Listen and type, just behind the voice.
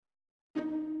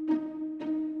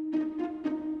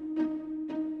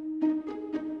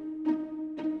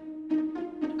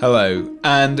Hello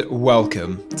and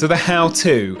welcome to the How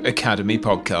To Academy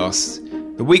podcast,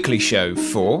 the weekly show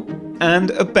for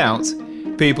and about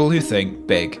people who think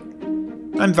big.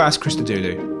 I'm Vas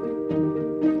Christodoulou.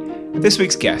 This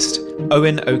week's guest,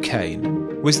 Owen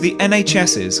O'Kane, was the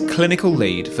NHS's clinical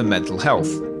lead for mental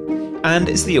health and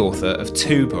is the author of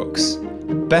two books,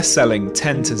 best-selling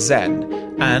 10 to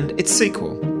Zen and its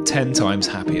sequel, 10 Times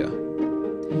Happier.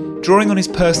 Drawing on his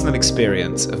personal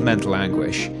experience of mental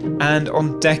anguish and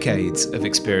on decades of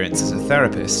experience as a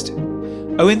therapist,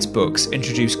 Owen's books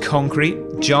introduce concrete,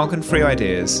 jargon-free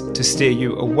ideas to steer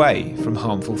you away from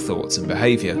harmful thoughts and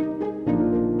behaviour.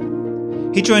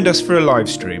 He joined us for a live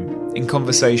stream in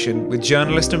conversation with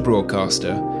journalist and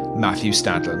broadcaster Matthew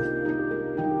Stadlen.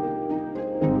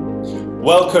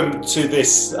 Welcome to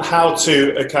this How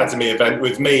To Academy event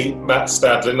with me, Matt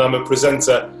Stadlen. I'm a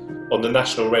presenter on the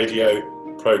national radio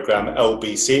programme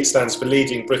LBC. It stands for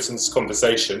Leading Britain's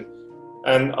Conversation.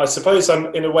 And I suppose I'm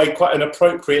in a way quite an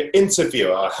appropriate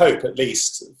interviewer, I hope at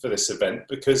least, for this event,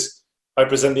 because I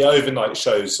present the overnight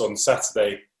shows on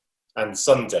Saturday and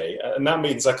Sunday. And that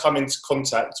means I come into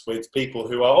contact with people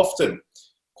who are often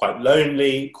quite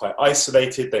lonely, quite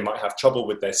isolated. They might have trouble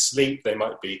with their sleep. They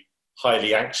might be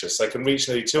highly anxious. I can reach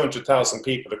nearly 200,000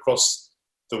 people across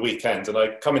the weekend. And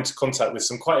I come into contact with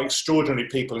some quite extraordinary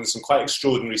people and some quite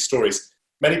extraordinary stories.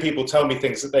 Many people tell me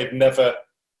things that they've never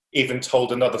even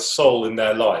told another soul in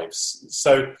their lives.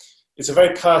 So it's a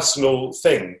very personal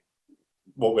thing,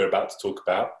 what we're about to talk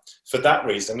about, for that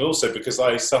reason, and also because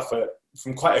I suffer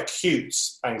from quite acute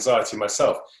anxiety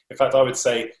myself. In fact, I would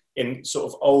say in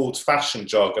sort of old-fashioned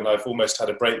jargon, I've almost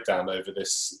had a breakdown over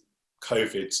this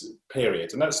COVID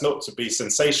period. And that's not to be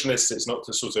sensationalist, it's not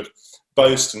to sort of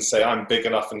boast and say I'm big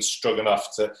enough and strong enough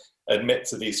to admit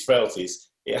to these frailties.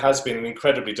 It has been an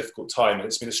incredibly difficult time, and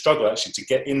it's been a struggle actually to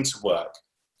get into work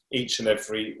each and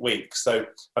every week. So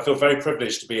I feel very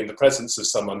privileged to be in the presence of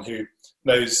someone who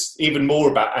knows even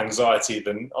more about anxiety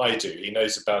than I do. He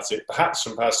knows about it perhaps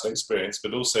from personal experience,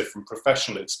 but also from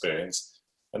professional experience.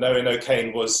 And Owen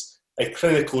O'Kane was a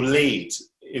clinical lead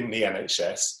in the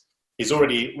NHS. He's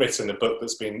already written a book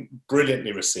that's been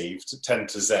brilliantly received, 10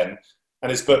 to Zen, and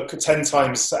his book, 10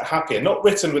 Times Happier, not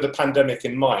written with a pandemic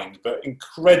in mind, but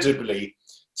incredibly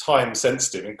time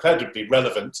sensitive, incredibly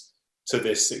relevant to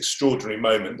this extraordinary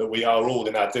moment that we are all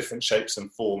in our different shapes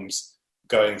and forms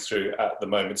going through at the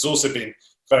moment. It's also been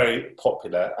very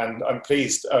popular, and I'm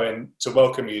pleased, Owen, to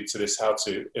welcome you to this How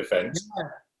To event. Yeah.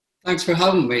 Thanks for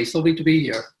having me. It's lovely to be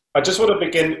here. I just want to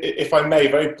begin, if I may,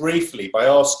 very briefly by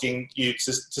asking you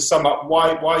to sum up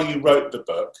why you wrote the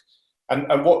book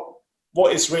and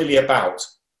what it's really about.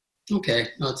 Okay,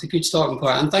 that's a good starting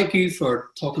point. And thank you for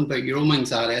talking about your own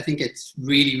anxiety. I think it's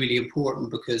really, really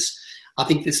important because I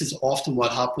think this is often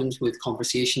what happens with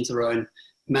conversations around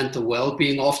mental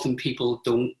well-being. Often people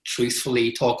don't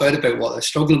truthfully talk out about what they're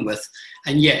struggling with.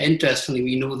 And yet, interestingly,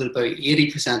 we know that about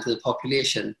 80% of the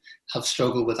population have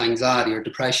struggled with anxiety or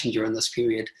depression during this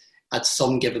period at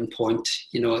some given point,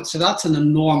 So that's an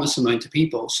enormous amount of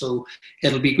people. So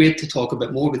it'll be great to talk a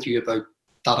bit more with you about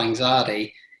that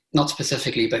anxiety, not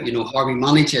specifically, but, how we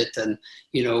manage it. And,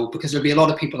 because there'll be a lot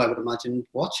of people, I would imagine,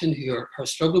 watching who are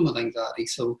struggling with anxiety.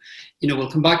 So,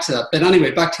 we'll come back to that. But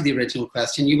anyway, back to the original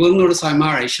question. You will notice I'm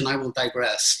Irish and I will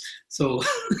digress. So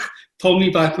pull me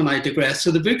back when I digress.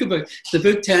 So the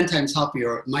book 10 Times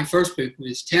Happier, my first book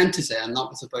was 10 to Zen. That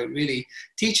was about really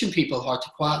teaching people how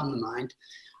to quieten the mind.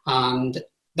 And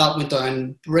that went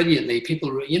down brilliantly.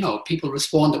 People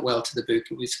responded well to the book.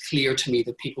 It was clear to me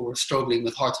that people were struggling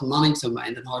with how to manage their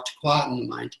mind and how to quieten the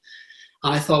mind.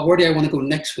 And I thought, where do I want to go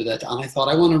next with it? And I thought,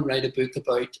 I want to write a book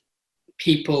about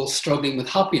people struggling with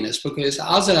happiness, because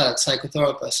as a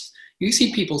psychotherapist, you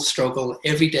see people struggle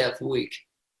every day of the week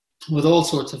with all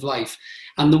sorts of life.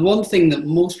 And the one thing that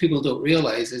most people don't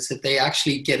realize is that they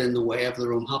actually get in the way of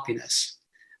their own happiness.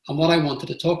 And what I wanted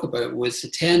to talk about was the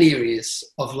 10 areas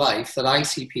of life that I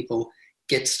see people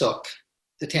get stuck,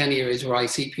 the 10 areas where I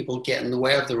see people get in the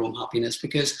way of their own happiness,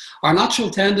 because our natural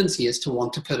tendency is to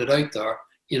want to put it out there.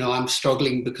 I'm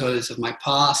struggling because of my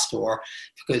past, or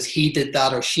because he did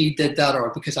that or she did that,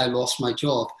 or because I lost my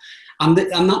job. And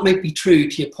that might be true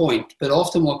to your point, but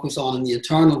often what goes on in the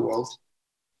internal world,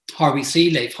 how we see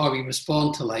life, how we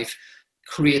respond to life,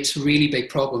 creates really big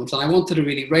problems. And I wanted to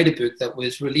really write a book that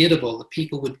was relatable, that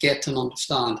people would get and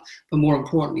understand, but more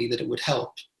importantly, that it would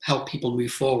help people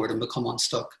move forward and become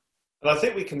unstuck. And I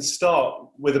think we can start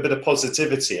with a bit of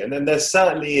positivity. And then there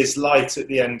certainly is light at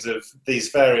the end of these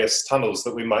various tunnels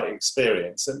that we might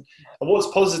experience. And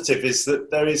what's positive is that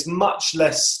there is much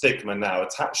less stigma now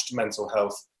attached to mental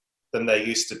health than there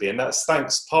used to be. And that's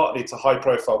thanks partly to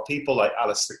high-profile people like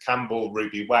Alistair Campbell,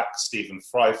 Ruby Wack, Stephen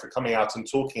Fry for coming out and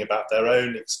talking about their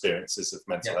own experiences of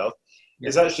mental health.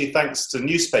 It's actually thanks to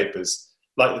newspapers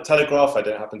like The Telegraph. I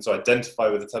don't happen to identify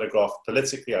with The Telegraph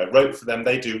politically. I wrote for them.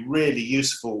 They do really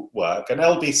useful work. And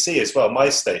LBC as well, my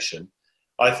station,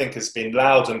 I think has been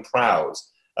loud and proud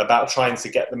about trying to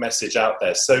get the message out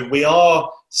there. So we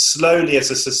are slowly, as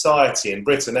a society, in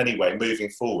Britain anyway, moving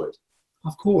forward.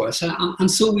 Of course, and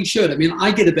so we should. I mean,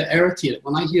 I get a bit irritated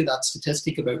when I hear that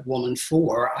statistic about 1 in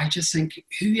 4. I just think,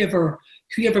 whoever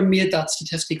made that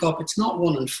statistic up? It's not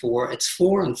 1 in 4, it's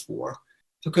 4 in 4.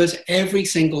 Because every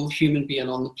single human being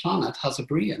on the planet has a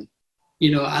brain,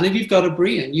 and if you've got a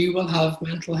brain, you will have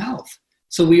mental health.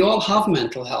 So we all have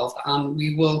mental health, and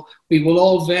we will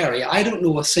all vary. I don't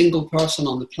know a single person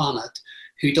on the planet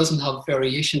who doesn't have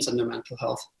variations in their mental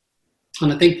health.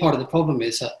 And I think part of the problem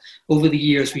is that over the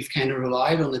years, we've kind of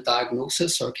relied on a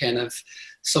diagnosis or kind of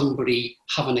somebody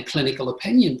having a clinical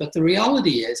opinion. But the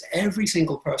reality is every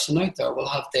single person out there will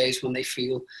have days when they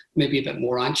feel maybe a bit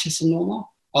more anxious than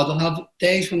normal, or they'll have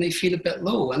days when they feel a bit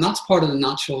low. And that's part of the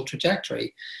natural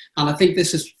trajectory. And I think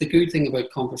this is the good thing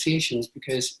about conversations,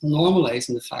 because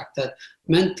normalising the fact that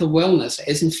mental wellness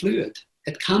isn't fluid.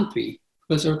 It can't be,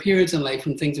 because there are periods in life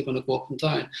when things are going to go up and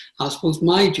down. And I suppose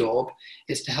my job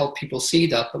is to help people see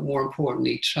that, but more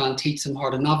importantly, try and teach them how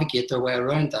to navigate their way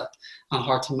around that and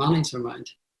how to manage their mind.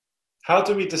 How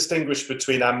do we distinguish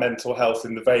between our mental health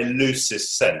in the very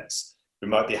loosest sense? We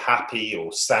might be happy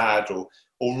or sad or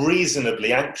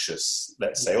reasonably anxious,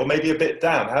 let's say, or maybe a bit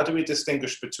down. How do we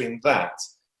distinguish between that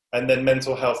and then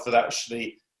mental health that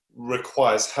actually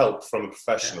requires help from a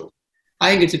professional?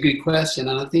 I think it's a good question.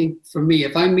 And I think for me,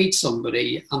 if I meet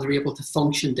somebody and they're able to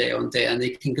function day on day and they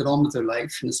can get on with their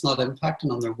life and it's not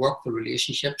impacting on their work, their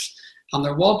relationships, and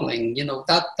they're wobbling,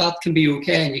 that can be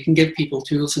okay. And you can give people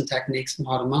tools and techniques on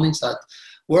how to manage that.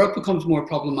 Where it becomes more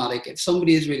problematic, if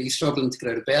somebody is really struggling to get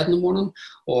out of bed in the morning,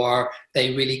 or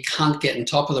they really can't get on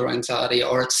top of their anxiety,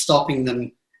 or it's stopping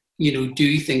them,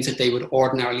 do things that they would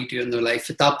ordinarily do in their life.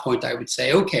 At that point, I would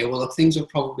say, okay, well, if things are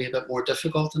probably a bit more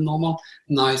difficult than normal,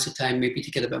 now's the time maybe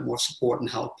to get a bit more support and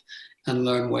help and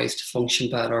learn ways to function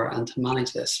better and to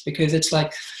manage this. Because it's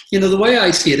like, the way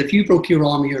I see it, if you broke your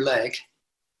arm or your leg,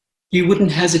 you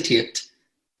wouldn't hesitate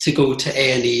to go to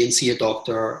A&E and see a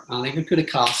doctor, and they would put a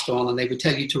cast on and they would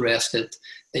tell you to rest it.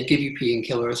 They'd give you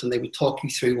painkillers and they would talk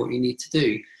you through what you need to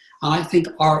do. And I think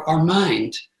our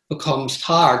mind becomes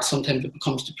tired, sometimes it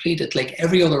becomes depleted, like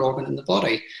every other organ in the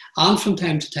body. And from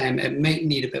time to time, it might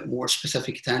need a bit more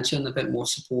specific attention, a bit more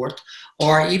support,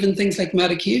 or even things like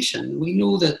medication. We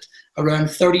know that around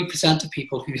 30% of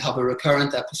people who have a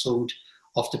recurrent episode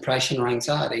of depression or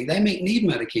anxiety, they might need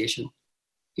medication.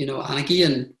 And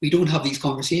again, we don't have these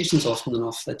conversations often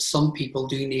enough that some people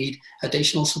do need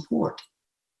additional support.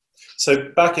 So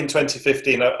back in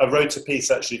 2015, I wrote a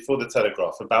piece actually for The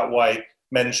Telegraph about why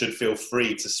men should feel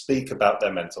free to speak about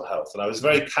their mental health. And I was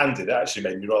very candid. It actually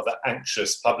made me rather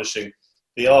anxious publishing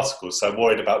the article. So I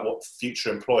worried about what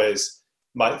future employers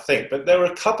might think. But there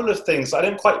were a couple of things I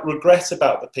don't quite regret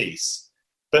about the piece,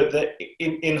 but that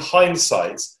in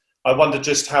hindsight, I wonder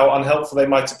just how unhelpful they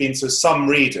might have been to some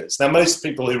readers. Now, most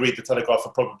people who read The Telegraph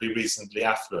are probably reasonably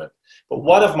affluent. But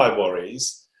one of my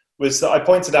worries was that I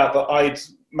pointed out that I'd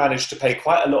managed to pay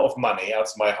quite a lot of money out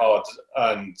of my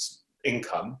hard-earned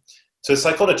income to a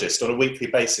psychologist on a weekly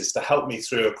basis to help me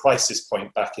through a crisis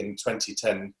point back in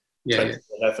 2010,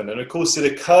 2011. And of course,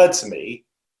 it occurred to me,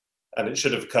 and it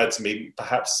should have occurred to me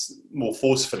perhaps more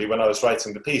forcefully when I was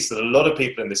writing the piece, that a lot of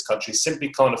people in this country simply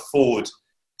can't afford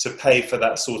to pay for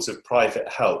that sort of private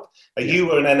help. You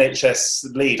were an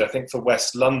NHS lead, I think, for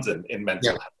West London in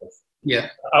mental health. Yeah.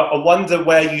 I wonder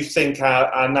where you think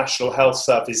our National Health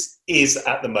Service is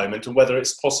at the moment and whether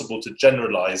it's possible to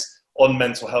generalise on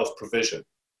mental health provision.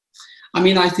 I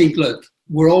mean, I think, look,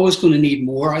 we're always going to need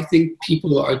more. I think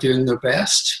people are doing their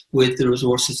best with the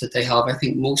resources that they have. I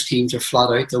think most teams are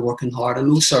flat out, they're working hard. I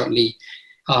know certainly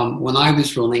when I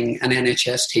was running an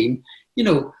NHS team,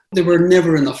 there were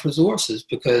never enough resources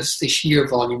because the sheer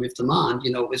volume of demand,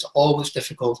 it was always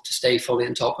difficult to stay fully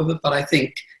on top of it. But I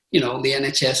think, the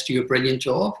NHS do a brilliant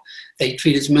job. They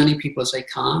treat as many people as they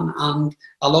can, and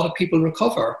a lot of people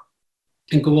recover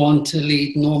and go on to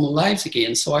lead normal lives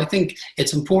again. So I think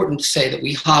it's important to say that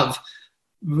we have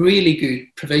really good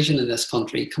provision in this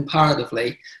country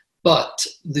comparatively, but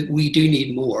that we do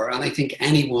need more. And I think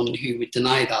anyone who would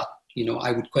deny that,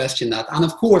 I would question that. And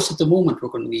of course, at the moment, we're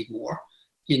going to need more.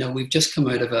 We've just come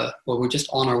out of we're just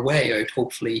on our way out,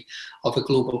 hopefully, of a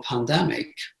global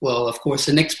pandemic. Well, of course,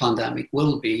 the next pandemic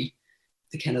will be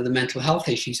kind of the mental health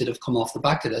issues that have come off the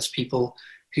back of this, people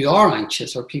who are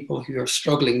anxious or people who are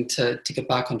struggling to get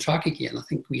back on track again. I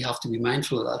think we have to be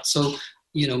mindful of that. So,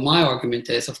 my argument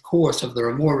is, of course, if there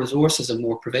are more resources and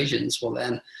more provisions, well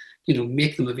then,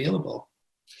 make them available.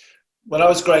 When I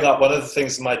was growing up, one of the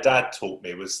things my dad taught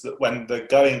me was that when the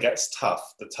going gets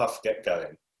tough, the tough get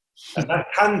going. And that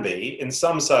can be, in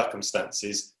some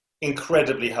circumstances,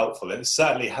 incredibly helpful. It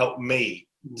certainly helped me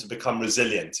to become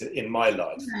resilient in my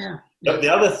life. Yeah. But the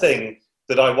other thing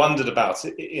that I wondered about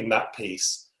in that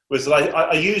piece was that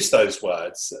I used those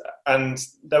words, and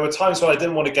there were times when I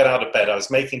didn't want to get out of bed. I was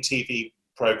making TV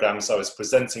programs, I was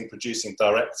presenting, producing,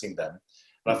 directing them,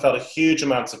 and I felt a huge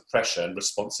amount of pressure and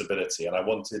responsibility, and I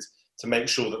wanted to make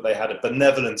sure that they had a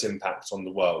benevolent impact on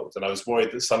the world, and I was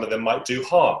worried that some of them might do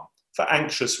harm for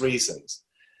anxious reasons.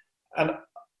 And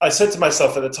I said to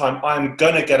myself at the time, I'm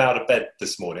going to get out of bed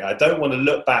this morning. I don't want to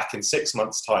look back in 6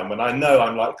 months' time when I know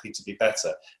I'm likely to be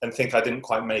better and think I didn't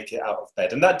quite make it out of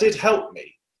bed. And that did help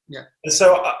me. Yeah. And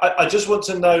so I just want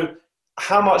to know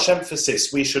how much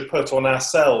emphasis we should put on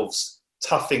ourselves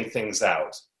toughing things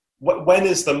out. When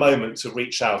is the moment to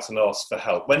reach out and ask for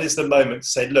help? When is the moment to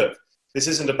say, look, this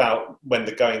isn't about when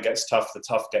the going gets tough, the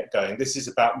tough get going. This is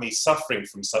about me suffering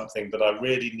from something that I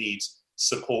really need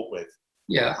support with.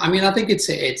 Yeah, I mean, I think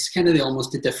it's kind of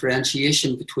almost a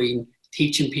differentiation between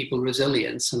teaching people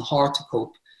resilience and how to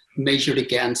cope, measured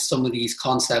against some of these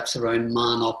concepts around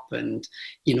man up and,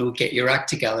 get your act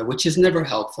together, which is never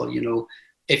helpful.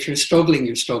 If you're struggling,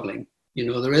 you're struggling.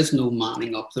 There is no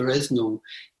manning up, there is no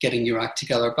getting your act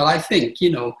together. But I think,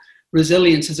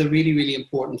 resilience is a really, really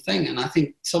important thing. And I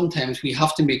think sometimes we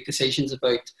have to make decisions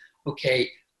about, okay,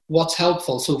 what's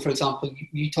helpful. So, for example,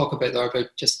 you talk about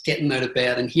just getting out of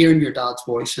bed and hearing your dad's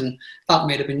voice, and that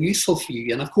might have been useful for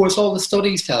you. And of course, all the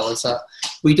studies tell us that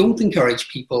we don't encourage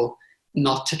people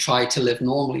not to try to live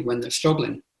normally when they're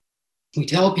struggling. We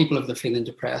tell people if they're feeling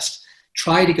depressed,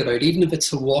 try to get out, even if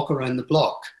it's a walk around the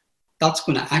block. That's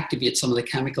going to activate some of the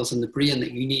chemicals in the brain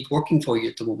that you need working for you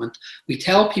at the moment. We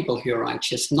tell people who are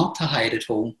anxious not to hide at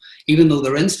home, even though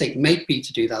their instinct might be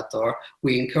to do that there.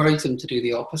 We encourage them to do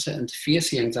the opposite and to face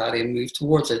the anxiety and move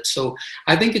towards it. So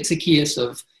I think it's a case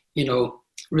of,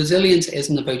 resilience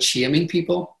isn't about shaming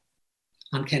people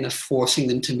and kind of forcing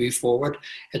them to move forward.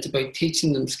 It's about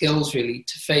teaching them skills, really,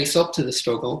 to face up to the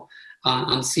struggle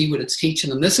and see what it's teaching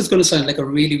them. This is going to sound like a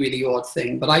really, really odd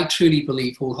thing, but I truly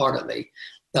believe wholeheartedly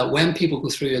that when people go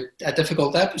through a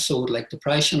difficult episode like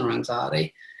depression or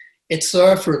anxiety, it's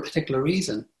there for a particular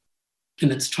reason.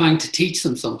 And it's trying to teach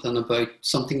them something about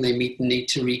something they may need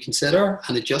to reconsider,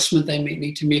 an adjustment they may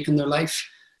need to make in their life,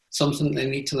 something they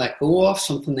need to let go of,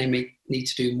 something they may need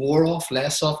to do more of,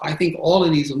 less of. I think all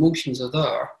of these emotions are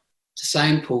there to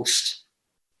signpost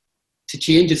to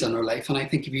changes in our life. And I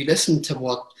think if you listen to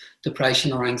what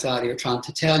depression or anxiety are trying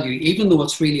to tell you, even though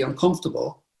it's really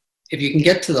uncomfortable, if you can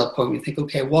get to that point and think,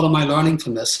 okay, what am I learning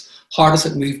from this? How does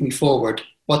it move me forward?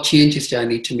 What changes do I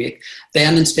need to make?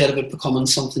 Then instead of it becoming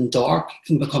something dark, it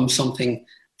can become something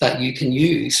that you can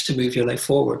use to move your life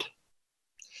forward.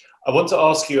 I want to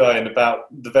ask you, Owen, about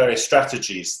the various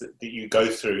strategies that you go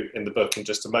through in the book in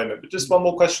just a moment. But just one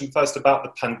more question first about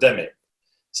the pandemic.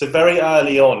 So very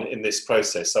early on in this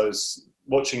process, I was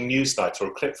watching Newsnight, or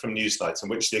a clip from Newsnight, in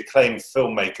which the acclaimed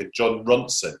filmmaker John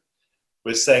Ronson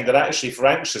was saying that actually for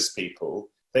anxious people,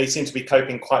 they seem to be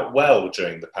coping quite well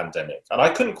during the pandemic. And I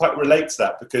couldn't quite relate to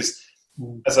that because,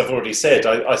 as I've already said,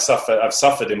 I've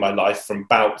suffered in my life from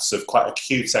bouts of quite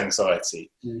acute anxiety.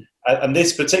 And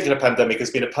this particular pandemic has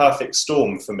been a perfect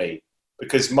storm for me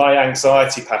because my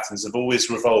anxiety patterns have always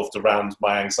revolved around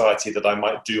my anxiety that I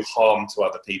might do harm to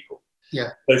other people. Yeah.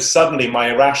 So suddenly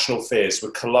my irrational fears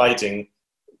were colliding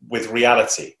with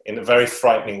reality in a very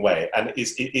frightening way. And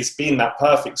it's been that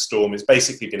perfect storm. It's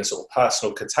basically been a sort of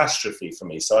personal catastrophe for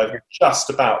me. So I've just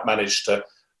about managed to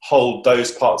hold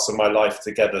those parts of my life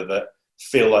together that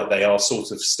feel like they are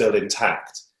sort of still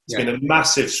intact. It's been a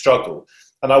massive struggle.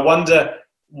 And I wonder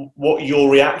what your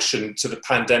reaction to the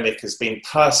pandemic has been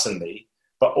personally,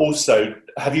 but also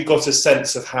have you got a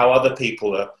sense of how other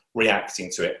people are reacting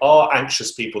to it? Are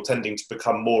anxious people tending to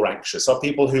become more anxious? Are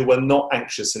people who were not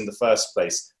anxious in the first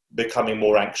place becoming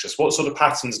more anxious? What sort of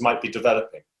patterns might be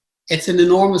developing? It's an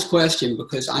enormous question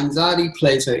because anxiety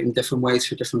plays out in different ways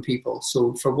for different people.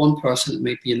 So for one person, it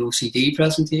might be an OCD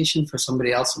presentation. For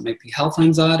somebody else, it might be health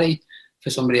anxiety. For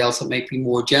somebody else, it might be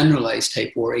more generalized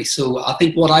type worry. So I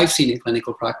think what I've seen in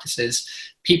clinical practice is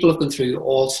people have gone through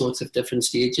all sorts of different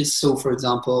stages. So for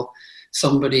example,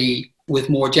 somebody with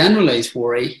more generalized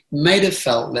worry might have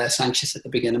felt less anxious at the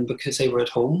beginning because they were at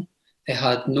home. They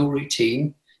had no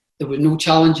routine. there were no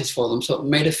challenges for them, so it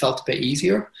might have felt a bit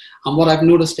easier. And what I've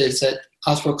noticed is that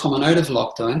as we're coming out of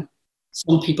lockdown,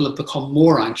 some people have become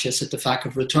more anxious at the fact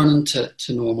of returning to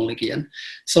normal again.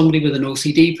 Somebody with an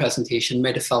OCD presentation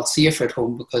might have felt safer at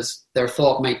home because their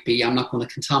thought might be, I'm not going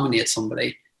to contaminate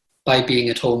somebody by being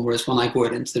at home, whereas when I go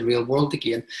out into the real world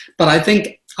again. But I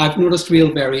think I've noticed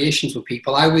real variations with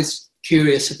people. I was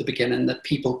curious at the beginning that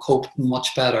people coped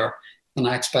much better than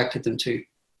I expected them to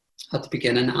at the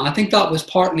beginning. And I think that was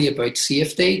partly about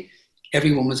safety.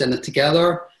 Everyone was in it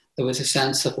together. There was a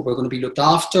sense that we're going to be looked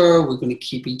after, we're going to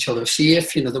keep each other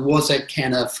safe. You know, there was a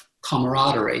kind of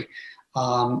camaraderie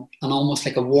and almost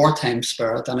like a wartime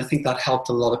spirit. And I think that helped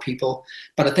a lot of people.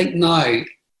 But I think now,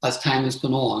 as time has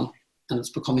gone on, and it's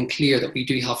becoming clear that we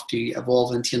do have to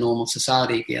evolve into a normal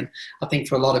society again, I think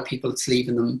for a lot of people, it's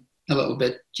leaving them a little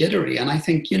bit jittery. And I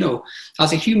think, you know,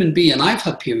 as a human being, I've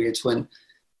had periods when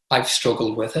I've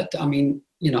struggled with it. I mean,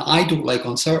 you know, I don't like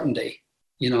uncertainty.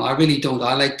 You know, I really don't.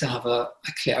 I like to have a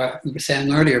clear, we were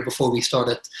saying earlier before we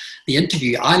started the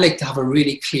interview, I like to have a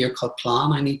really clear-cut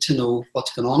plan. I need to know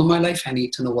what's going on in my life. I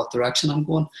need to know what direction I'm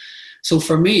going. So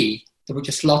for me, there were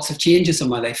just lots of changes in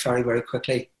my life very, very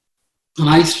quickly. And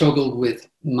I struggled with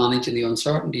managing the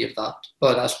uncertainty of that.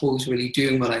 But I suppose really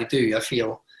doing what I do, I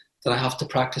feel that I have to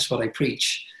practice what I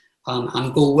preach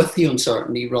and go with the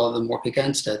uncertainty rather than work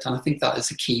against it. And I think that is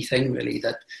the key thing, really,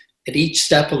 that at each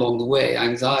step along the way,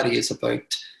 anxiety is about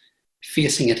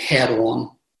facing it head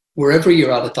on, wherever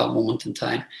you're at that moment in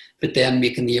time, but then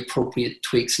making the appropriate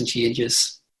tweaks and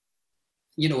changes.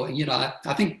 You know,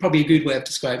 I think probably a good way of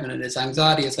describing it is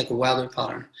anxiety is like a weather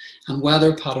pattern, and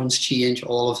weather patterns change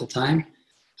all of the time.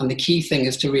 And the key thing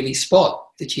is to really spot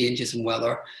the changes in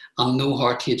weather and know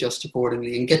how to adjust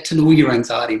accordingly and get to know your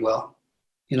anxiety well.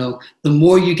 You know, the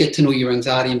more you get to know your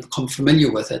anxiety and become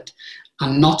familiar with it,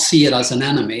 and not see it as an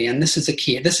enemy. And this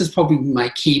is probably my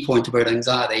key point about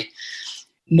anxiety.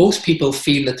 Most people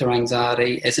feel that their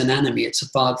anxiety is an enemy. It's a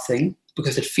bad thing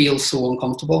because it feels so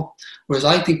uncomfortable. Whereas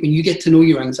I think when you get to know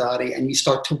your anxiety and you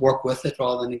start to work with it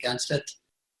rather than against it,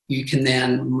 you can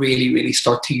then really, really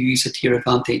start to use it to your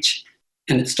advantage.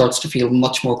 And it starts to feel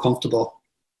much more comfortable.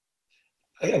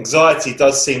 Anxiety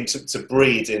does seem to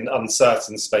breed in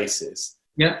uncertain spaces.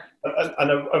 Yeah.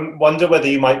 And I wonder whether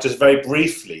you might just very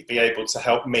briefly be able to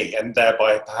help me and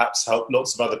thereby perhaps help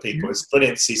lots of other people. It's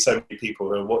brilliant to see so many people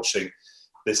who are watching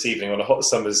this evening on a hot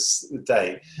summer's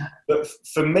day. But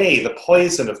for me, the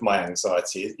poison of my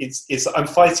anxiety is I'm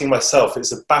fighting myself.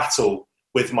 It's a battle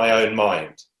with my own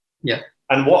mind. Yeah.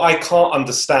 And what I can't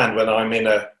understand when I'm in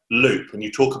a loop, and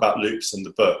you talk about loops in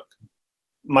the book,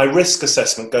 my risk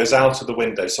assessment goes out of the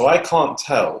window. So I can't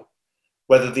tell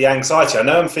whether the anxiety, I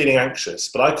know I'm feeling anxious,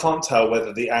 but I can't tell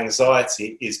whether the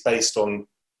anxiety is based on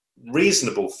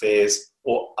reasonable fears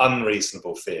or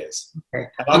unreasonable fears. Okay.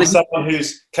 And I'm someone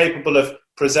who's capable of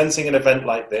presenting an event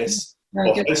like this,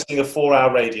 or hosting a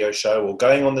 4-hour radio show, or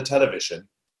going on the television,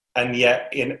 and yet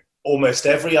in almost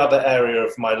every other area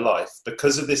of my life,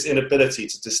 because of this inability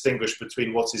to distinguish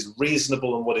between what is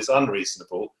reasonable and what is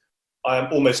unreasonable, I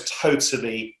am almost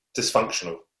totally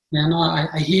dysfunctional. Yeah, no,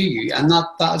 I hear you. And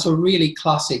that is a really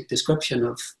classic description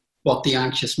of what the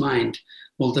anxious mind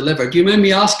will deliver. Do you mind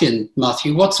me asking,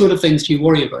 Matthew, what sort of things do you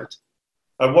worry about?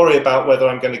 I worry about whether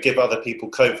I'm going to give other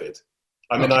people COVID.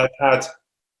 I mean, I've had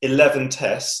 11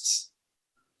 tests.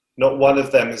 Not one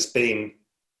of them has been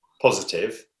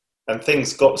positive. And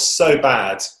things got so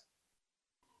bad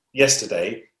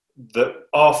yesterday that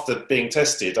after being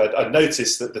tested, I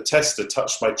noticed that the tester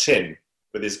touched my chin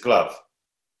with his glove.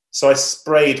 So I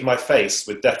sprayed my face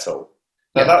with Dettol.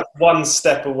 Now that's one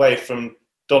step away from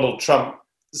Donald Trump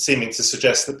seeming to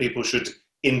suggest that people should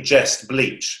ingest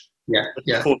bleach,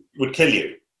 which would kill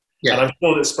you. Yeah. And I'm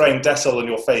sure that spraying Dettol on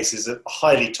your face is a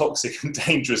highly toxic and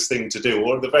dangerous thing to do,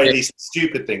 or at the very least, a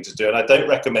stupid thing to do. And I don't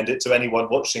recommend it to anyone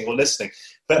watching or listening.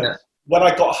 But when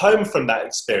I got home from that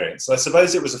experience, I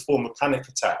suppose it was a form of panic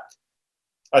attack,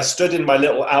 I stood in my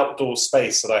little outdoor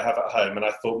space that I have at home, and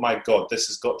I thought, my God, this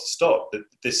has got to stop.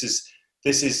 This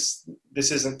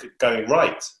isn't going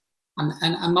right.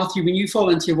 And Matthew, when you fall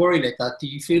into your worry like that, do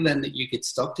you feel then that you get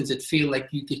stuck? Does it feel like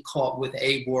you get caught with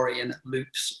a worry and it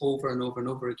loops over and over and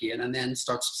over again and then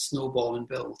starts to snowball and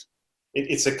build?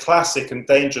 It's a classic and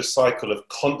dangerous cycle of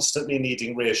constantly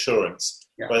needing reassurance,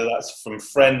 whether that's from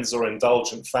friends or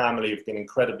indulgent family who've been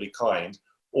incredibly kind,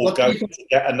 or going to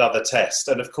get another test.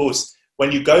 And of course,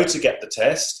 when you go to get the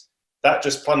test, that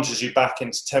just plunges you back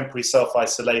into temporary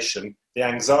self-isolation. The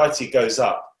anxiety goes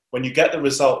up. When you get the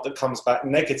result that comes back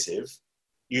negative,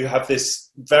 you have this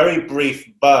very brief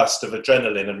burst of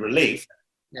adrenaline and relief.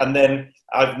 Yeah. And then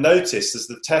I've noticed as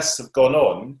the tests have gone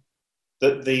on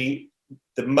that the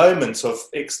the moment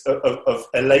of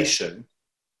elation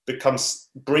becomes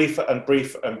briefer and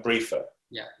briefer and briefer.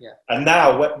 Yeah, yeah. And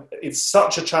now it's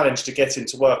such a challenge to get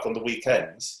into work on the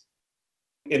weekends.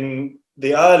 In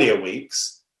the earlier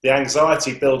weeks, the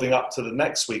anxiety building up to the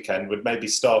next weekend would maybe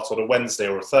start on a Wednesday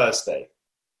or a Thursday.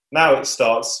 Now it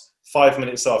starts 5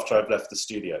 minutes after I've left the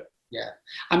studio. Yeah,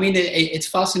 I mean, it's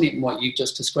fascinating what you've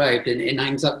just described. In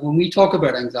anxiety, when we talk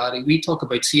about anxiety, we talk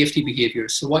about safety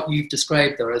behaviours. So what you've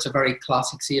described there is a very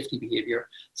classic safety behaviour.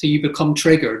 So you become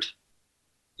triggered,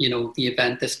 the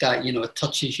event, this guy, it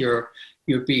touches your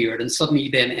beard, and suddenly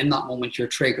then in that moment you're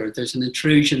triggered. There's an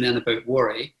intrusion then about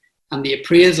worry, and the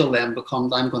appraisal then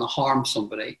becomes, I'm going to harm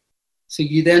somebody. So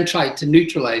you then try to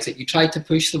neutralise it. You try to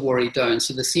push the worry down.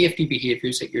 So the safety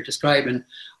behaviours that you're describing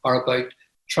are about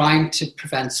trying to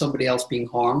prevent somebody else being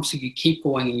harmed. So you keep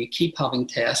going and you keep having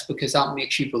tests because that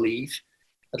makes you believe,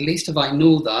 at least if I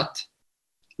know that,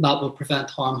 that will prevent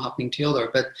harm happening to others.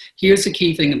 But here's the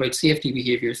key thing about safety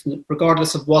behaviours,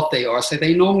 regardless of what they are. So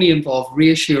they normally involve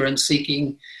reassurance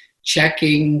seeking,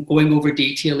 checking, going over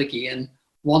detail again,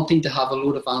 wanting to have a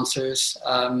load of answers,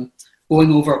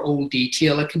 going over old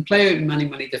detail. It can play out in many,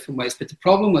 many different ways. But the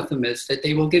problem with them is that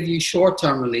they will give you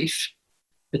short-term relief.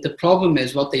 But the problem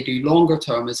is what they do longer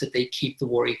term is that they keep the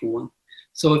worry going.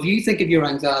 So if you think of your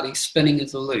anxiety spinning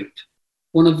as a loop,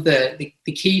 one of the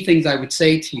key things I would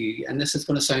say to you, and this is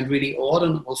going to sound really odd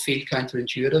and it will feel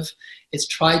counterintuitive, is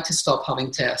try to stop having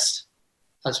tests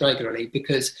as regularly.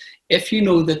 Because if you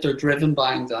know that they're driven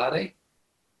by anxiety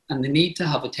and the need to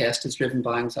have a test is driven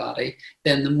by anxiety,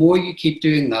 then the more you keep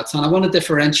doing that, and I want to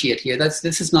differentiate here,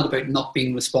 this is not about not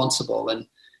being responsible and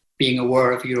being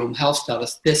aware of your own health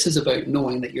status. This is about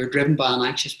knowing that you're driven by an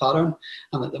anxious pattern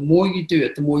and that the more you do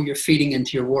it, the more you're feeding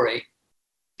into your worry.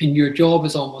 And your job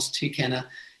is almost to kind of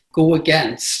go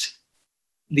against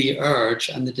the urge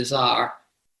and the desire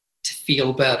to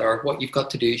feel better. What you've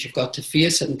got to do is you've got to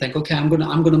face it and think, okay, I'm going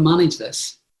to manage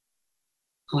this.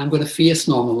 And I'm going to face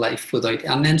normal life without,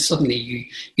 and then suddenly you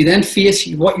then face,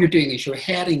 what you're doing is you're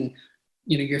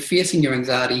facing your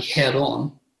anxiety head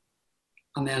on.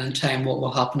 And then in time, what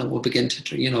will happen? It will begin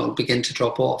to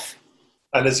drop off.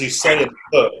 And as you say in the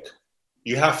book,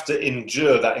 you have to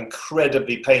endure that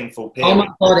incredibly painful period. Oh my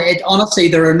God! Honestly,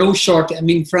 there are no short. I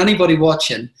mean, for anybody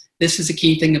watching, this is a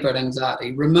key thing about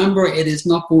anxiety. Remember, it is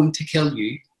not going to kill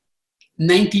you.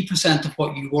 90% of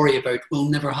what you worry about will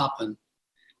never happen.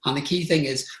 And the key thing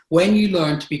is when you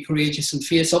learn to be courageous and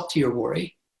face up to your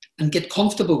worry, and get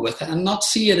comfortable with it and not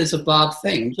see it as a bad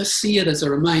thing. Just see it as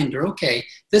a reminder, okay,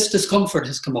 this discomfort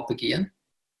has come up again,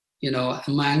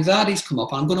 and my anxiety's come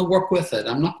up. I'm going to work with it.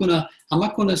 I'm not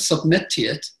going to submit to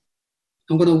it.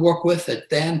 I'm going to work with it.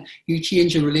 Then you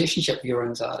change your relationship with your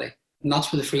anxiety. And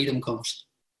that's where the freedom comes.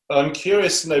 I'm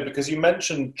curious to know, because you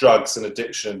mentioned drugs and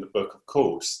addiction in the book, of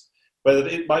course, whether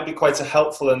it might be quite a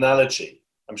helpful analogy.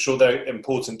 I'm sure there are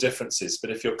important differences, but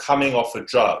if you're coming off a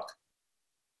drug,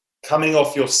 coming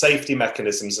off your safety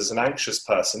mechanisms as an anxious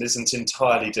person isn't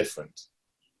entirely different.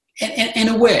 In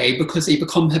a way, because they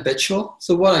become habitual.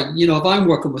 So if I'm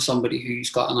working with somebody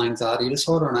who's got an anxiety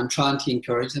disorder and I'm trying to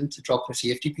encourage them to drop their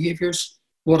safety behaviours,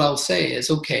 what I'll say is,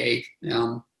 okay,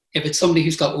 if it's somebody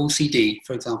who's got OCD,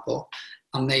 for example,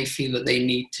 and they feel that they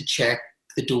need to check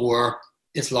the door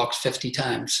is locked 50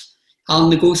 times, I'll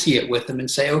negotiate with them and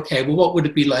say, okay, well, what would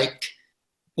it be like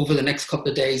over the next couple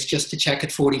of days just to check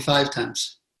it 45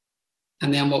 times?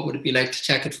 And then what would it be like to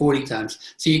check it 40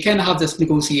 times? So you kind of have this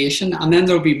negotiation, and then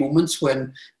there'll be moments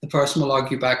when the person will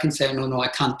argue back and say, no, I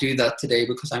can't do that today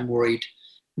because I'm worried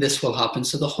this will happen.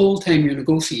 So the whole time you're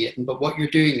negotiating, but what you're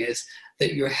doing is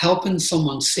that you're helping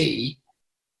someone see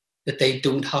that they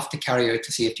don't have to carry out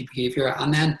the safety behavior.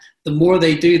 And then the more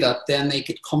they do that, then they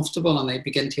get comfortable and they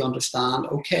begin to understand,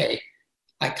 okay,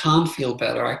 I can feel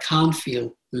better. I can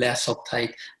feel less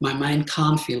uptight. My mind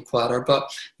can feel quieter.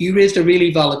 But you raised a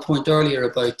really valid point earlier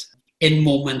about in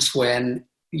moments when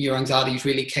your anxiety is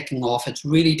really kicking off, it's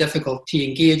really difficult to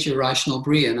engage your rational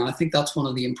brain. And I think that's one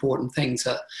of the important things,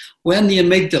 that when the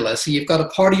amygdala, so you've got a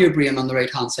part of your brain on the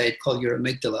right-hand side called your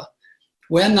amygdala,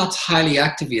 when that's highly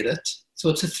activated, so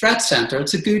it's a threat center,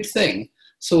 it's a good thing.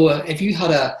 So if you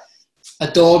had a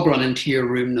dog run into your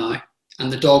room now,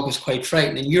 and the dog was quite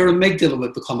frightening, your amygdala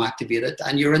would become activated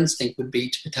and your instinct would be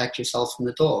to protect yourself from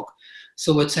the dog.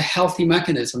 So it's a healthy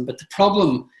mechanism. But the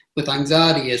problem with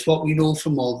anxiety is, what we know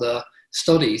from all the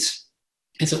studies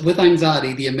is that with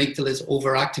anxiety, the amygdala is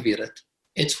overactivated.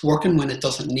 It's working when it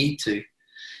doesn't need to.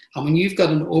 And when you've got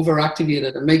an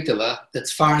overactivated amygdala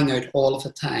that's firing out all of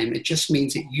the time, it just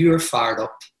means that you're fired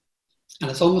up. And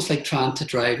it's almost like trying to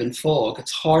drive in fog.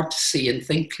 It's hard to see and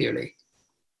think clearly.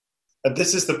 And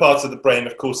this is the part of the brain,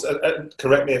 of course,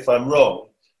 correct me if I'm wrong,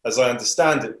 as I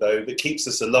understand it, though, that keeps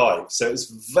us alive. So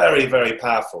it's very, very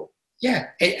powerful. Yeah,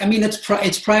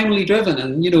 it's primarily driven.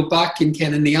 And, back in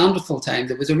kind of Neanderthal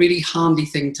times, it was a really handy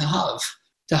thing to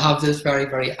have this very,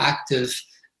 very active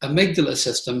amygdala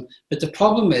system. But the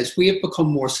problem is we have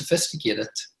become more sophisticated.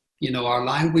 Our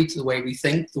language, the way we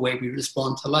think, the way we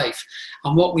respond to life.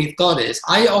 And what we've got is,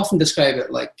 I often describe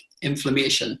it like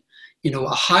inflammation. A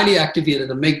highly activated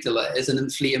amygdala is an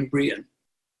inflamed brain.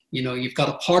 You've got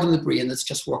a part of the brain that's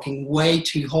just working way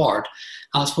too hard.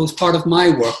 And I suppose part of my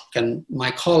work and my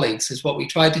colleagues is what we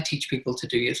try to teach people to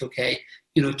do is,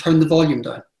 turn the volume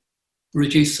down,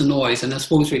 reduce the noise. And I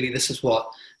suppose really this is what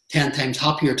 10 Times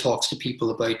Happier talks to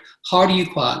people about. How do you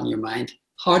quieten your mind?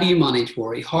 How do you manage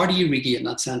worry? How do you regain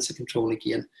that sense of control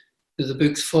again? The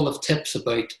book's full of tips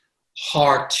about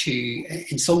how to,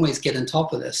 in some ways, get on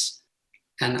top of this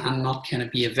and not kind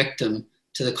of be a victim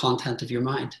to the content of your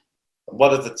mind.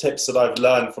 One of the tips that I've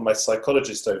learned from my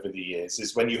psychologist over the years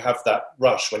is when you have that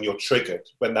rush, when you're triggered,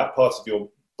 when that part of your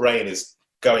brain is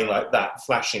going like that,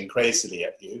 flashing crazily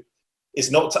at you, is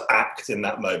not to act in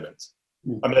that moment.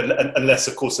 I mean, unless,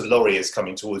 of course, a lorry is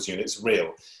coming towards you and it's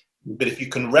real. But if you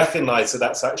can recognize that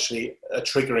that's actually a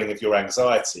triggering of your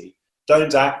anxiety,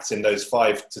 don't act in those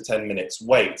 5 to 10 minutes.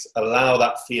 Wait, allow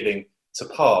that feeling to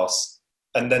pass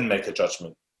and then make a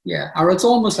judgment. Yeah, or it's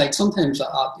almost like sometimes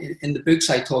in the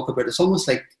books I talk about, it's almost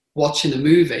like watching a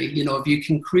movie. If you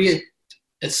can create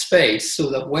a space so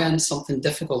that when something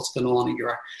difficult's going on and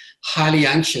you're highly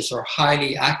anxious or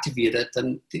highly activated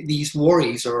and these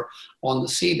worries are on the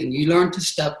ceiling, you learn to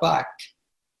step back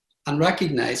and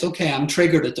recognize, okay, I'm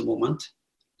triggered at the moment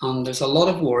and there's a lot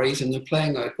of worries and they're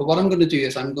playing out. But what I'm going to do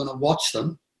is I'm going to watch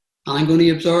them and I'm going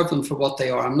to observe them for what they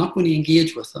are. I'm not going to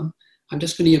engage with them. I'm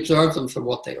just going to observe them for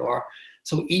what they are.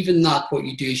 So even that, what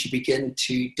you do is you begin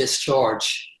to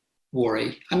discharge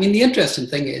worry. I mean, the interesting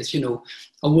thing is,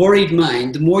 a worried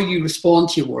mind, the more you respond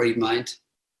to your worried mind,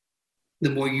 the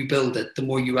more you build it, the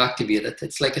more you activate it.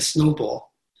 It's like a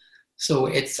snowball. So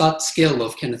it's that skill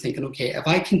of kind of thinking, okay, if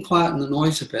I can quieten the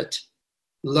noise a bit,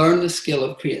 learn the skill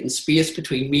of creating space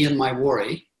between me and my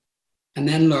worry, and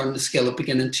then learn the skill of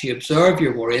beginning to observe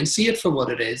your worry and see it for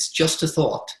what it is, just a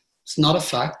thought. It's not a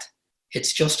fact.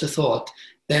 It's just a thought.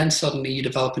 Then suddenly you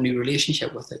develop a new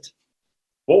relationship with it.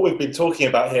 What we've been talking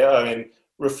about here, Owen,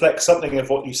 reflects something of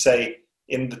what you say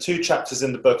in the 2 chapters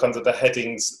in the book under the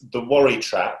headings, The Worry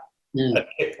Trap and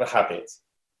Kick the Habit.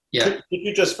 Yeah. Could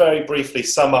you just very briefly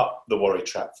sum up the worry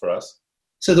trap for us?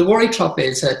 So the worry trap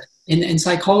is that in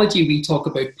psychology, we talk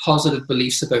about positive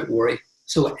beliefs about worry.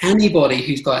 So anybody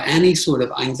who's got any sort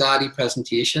of anxiety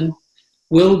presentation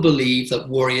will believe that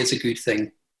worry is a good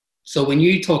thing. So when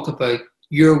you talk about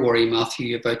your worry,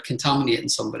 Matthew, about contaminating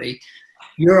somebody,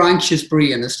 your anxious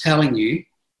brain is telling you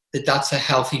that that's a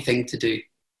healthy thing to do.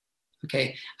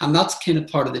 Okay. And that's kind of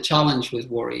part of the challenge with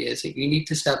worry is that you need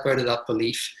to step out of that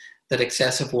belief that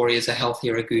excessive worry is a healthy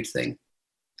or a good thing.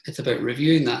 It's about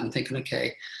reviewing that and thinking,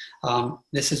 okay,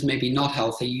 this is maybe not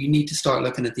healthy. You need to start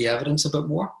looking at the evidence a bit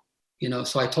more.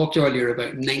 So I talked earlier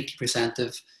about 90%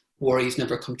 of worries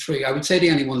never come true. I would say to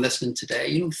anyone listening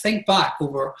today, think back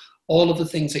over all of the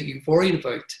things that you've worried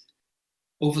about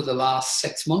over the last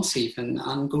 6 months even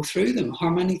and go through them. How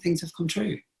many things have come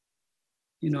true?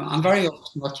 And very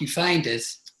often what you find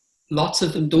is lots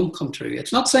of them don't come true.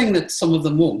 It's not saying that some of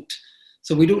them won't.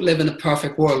 So we don't live in a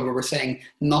perfect world where we're saying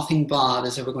nothing bad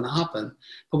is ever going to happen.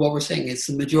 But what we're saying is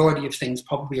the majority of things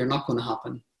probably are not going to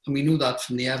happen. And we know that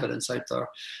from the evidence out there.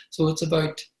 So it's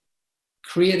about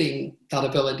creating that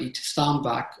ability to stand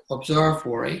back, observe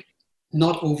worry,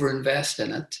 not overinvest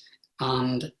in it.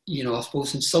 And, I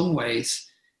suppose in some ways,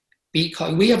 we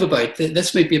have about,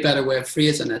 this might be a better way of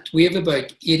phrasing it, we have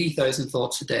about 80,000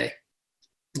 thoughts a day.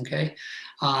 Okay.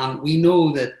 And we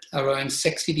know that around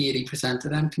 60 to 80%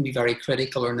 of them can be very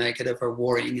critical or negative or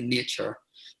worrying in nature.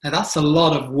 Now that's a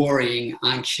lot of worrying,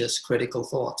 anxious, critical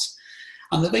thoughts.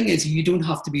 And the thing is, you don't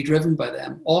have to be driven by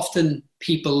them. Often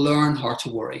people learn how to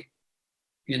worry.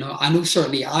 I know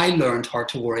certainly I learned how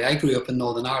to worry. I grew up in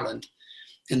Northern Ireland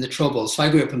in the Troubles. So I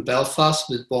grew up in Belfast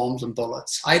with bombs and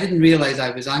bullets. I didn't realize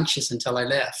I was anxious until I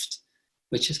left,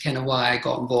 which is kind of why I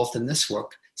got involved in this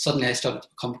work. Suddenly I started to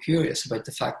become curious about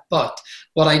the fact. But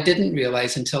what I didn't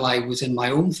realize until I was in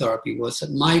my own therapy was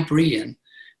that my brain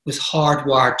was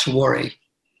hardwired to worry.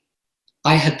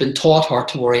 I had been taught how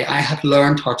to worry. I had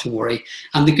learned how to worry.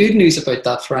 And the good news about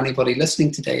that for anybody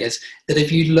listening today is that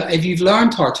if you've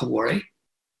learned how to worry,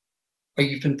 or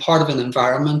you've been part of an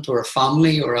environment or a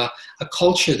family or a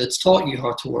culture that's taught you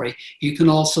how to worry, you can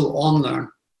also unlearn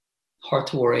how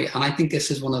to worry. And I think this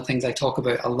is one of the things I talk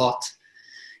about a lot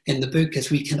in the book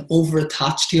is we can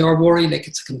over-attach to our worry like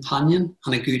it's a companion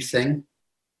and a good thing.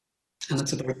 And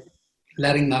it's about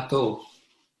letting that go.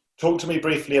 Talk to me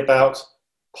briefly about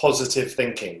positive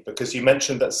thinking, because you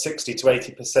mentioned that 60 to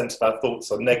 80% of our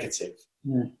thoughts are negative.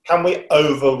 Can we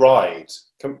override,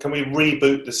 can we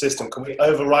reboot the system? Can we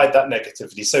override that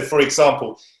negativity? So, for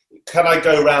example, can I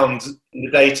go around in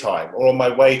the daytime or on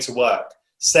my way to work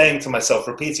saying to myself,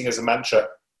 repeating as a mantra,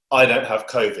 I don't have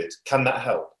COVID? Can that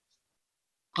help?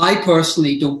 I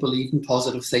personally don't believe in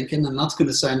positive thinking, and that's going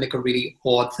to sound like a really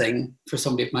odd thing for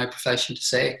somebody of my profession to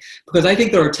say, because I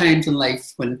think there are times in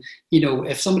life when,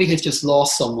 if somebody has just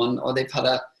lost someone, or they've had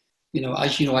as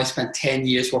you know, I spent 10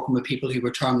 years working with people who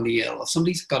were terminally ill. If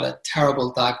somebody's got a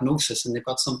terrible diagnosis and they've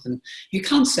got something, you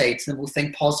can't say to them, well,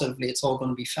 think positively, it's all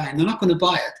going to be fine. They're not going to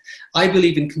buy it. I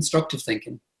believe in constructive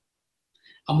thinking.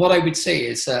 And what I would say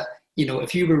is that,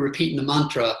 if you were repeating the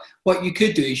mantra, what you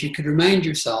could do is you could remind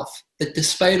yourself that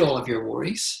despite all of your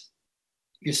worries,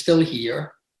 you're still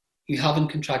here, you haven't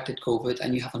contracted COVID,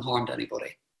 and you haven't harmed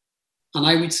anybody. And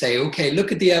I would say, okay,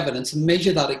 look at the evidence and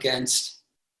measure that against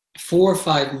 4 or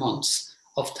 5 months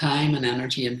of time and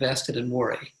energy invested in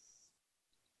worry.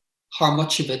 How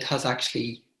much of it has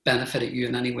actually benefited you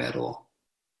in any way at all?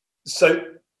 So,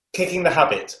 kicking the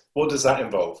habit, what does that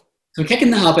involve? So,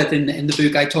 kicking the habit, in the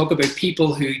book, I talk about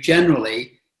people who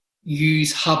generally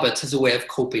use habits as a way of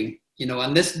coping,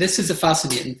 and this is a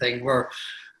fascinating thing where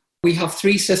we have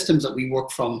 3 systems that we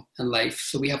work from in life.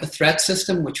 So we have a threat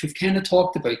system, which we've kind of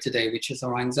talked about today, which is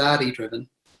our anxiety-driven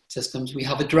systems. We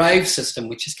have a drive system,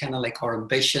 which is kind of like our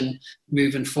ambition,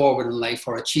 moving forward in life,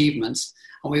 our achievements.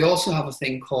 And we also have a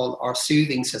thing called our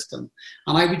soothing system.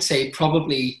 And I would say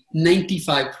probably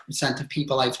 95% of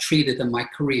people I've treated in my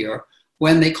career,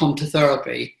 when they come to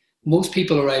therapy, most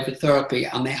people arrive at therapy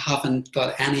and they haven't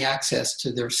got any access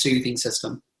to their soothing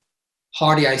system.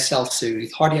 How do I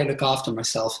self-soothe? How do I look after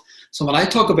myself? So when I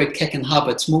talk about kicking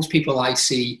habits, most people I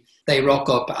see, they rock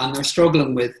up and they're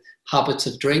struggling with habits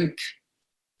of drink,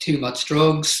 too much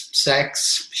drugs,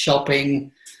 sex,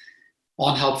 shopping,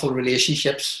 unhelpful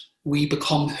relationships. We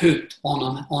become hooked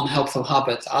on unhelpful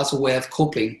habits as a way of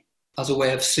coping, as a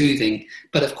way of soothing.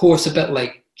 But of course, a bit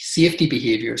like safety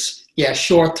behaviours. Yeah,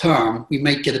 short term, we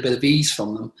might get a bit of ease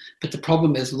from them. But the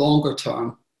problem is longer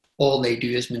term, all they do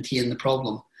is maintain the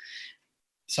problem.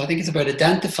 So I think it's about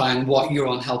identifying what your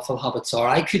unhelpful habits are.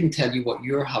 I couldn't tell you what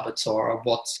your habits are or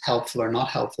what's helpful or not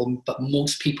helpful, but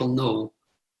most people know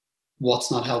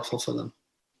what's not helpful for them.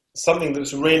 Something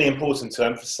that's really important to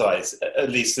emphasize, at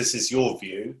least this is your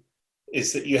view,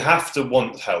 is that you have to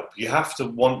want help. You have to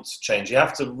want to change. You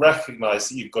have to recognize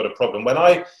that you've got a problem. When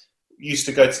I used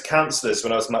to go to counsellors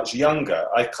when I was much younger,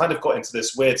 I kind of got into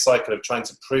this weird cycle of trying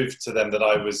to prove to them that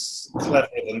I was cleverer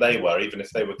than they were, even if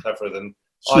they were cleverer than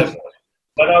I was.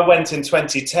 When I went in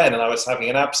 2010 and I was having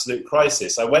an absolute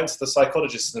crisis, I went to the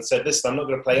psychologist and said, listen, I'm not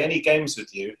going to play any games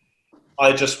with you.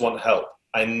 I just want help.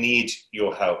 I need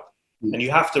your help. And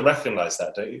you have to recognise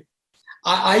that, don't you?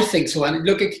 I think so. And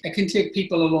look, it can take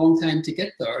people a long time to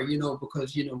get there,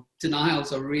 because, denial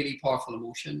is a really powerful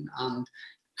emotion. And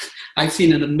I've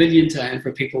seen it a million times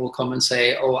where people will come and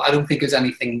say, oh, I don't think there's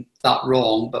anything that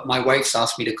wrong, but my wife's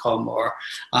asked me to come, or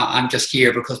I'm just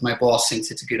here because my boss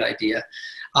thinks it's a good idea.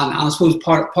 And I suppose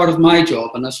part of my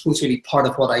job, and I suppose really part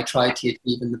of what I try to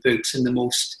achieve in the books in the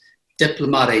most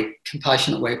diplomatic,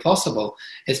 compassionate way possible,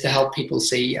 is to help people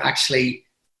see, actually,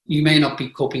 you may not be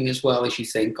coping as well as you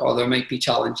think, or there might be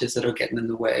challenges that are getting in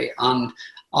the way. And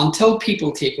until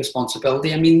people take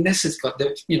responsibility, I mean, this has got,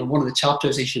 one of the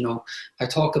chapters is, I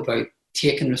talk about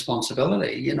taking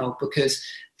responsibility, because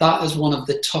that is one of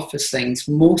the toughest things.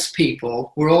 Most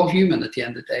people, we're all human at the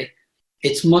end of the day.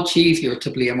 It's much easier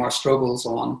to blame our struggles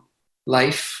on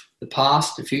life, the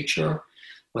past, the future,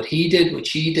 what he did, what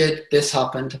she did, this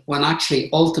happened, when actually,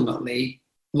 ultimately,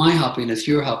 my happiness,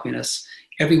 your happiness,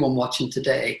 everyone watching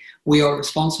today, we are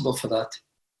responsible for that.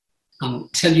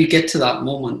 Until you get to that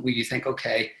moment where you think,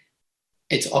 okay,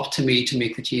 it's up to me to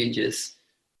make the changes,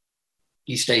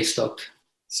 you stay stuck.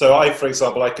 So for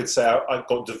example, I could say I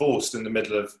got divorced in the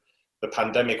middle of the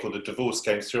pandemic, or the divorce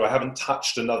came through. I haven't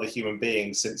touched another human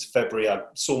being since February. I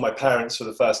saw my parents for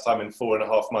the first time in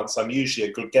 4.5 months. I'm usually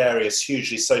a gregarious,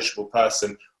 hugely sociable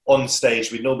person on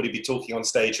stage. We'd normally be talking on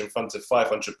stage in front of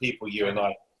 500 people, you and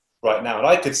I, right now. And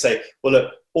I could say, well,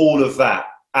 look, all of that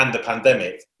and the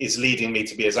pandemic is leading me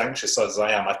to be as anxious as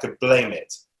I am. I could blame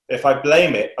it. If I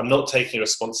blame it, I'm not taking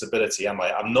responsibility, am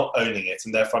I? I'm not owning it,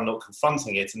 and therefore I'm not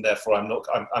confronting it, and therefore I'm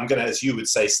going to, as you would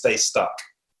say, stay stuck.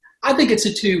 I think it's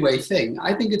a two-way thing.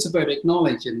 I think it's about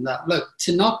acknowledging that, look,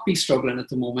 to not be struggling at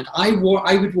the moment, I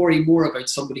would worry more about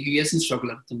somebody who isn't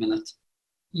struggling at the minute.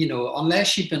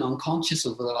 unless you've been unconscious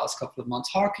over the last couple of months,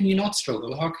 how can you not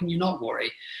struggle? How can you not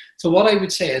worry? So what I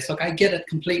would say is, look, I get it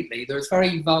completely. There's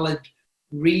very valid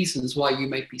reasons why you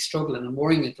might be struggling and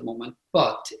worrying at the moment,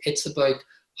 but it's about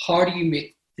how do you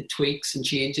make the tweaks and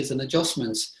changes and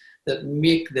adjustments that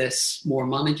make this more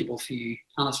manageable for you.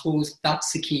 And I suppose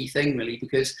that's the key thing, really,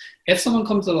 because if someone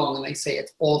comes along and they say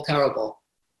it's all terrible,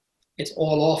 it's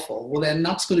all awful, well, then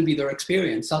that's going to be their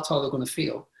experience. That's how they're going to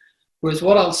feel. Whereas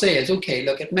what I'll say is, okay,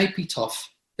 look, it might be tough.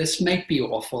 This might be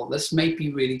awful. This might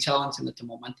be really challenging at the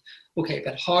moment. Okay,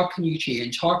 but how can you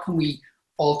change? How can we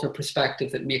alter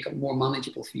perspective that make it more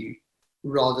manageable for you,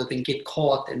 rather than get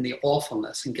caught in the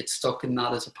awfulness and get stuck in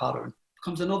that as a pattern? It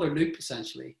becomes another loop,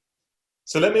 essentially.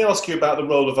 So let me ask you about the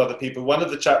role of other people. One of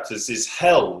the chapters is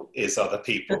hell is other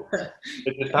people.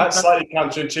 It's perhaps slightly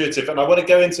counterintuitive, and I want to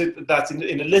go into that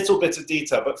in a little bit of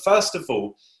detail. But first of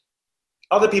all,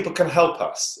 other people can help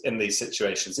us in these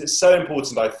situations. It's so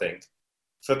important, I think,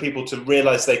 for people to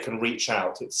realise they can reach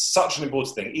out. It's such an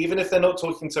important thing. Even if they're not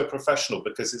talking to a professional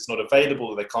because it's not available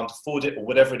or they can't afford it or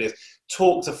whatever it is,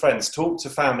 talk to friends, talk to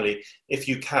family if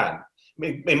you can.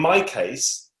 In my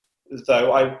case,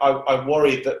 though, I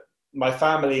worry that my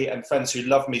family and friends who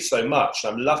love me so much,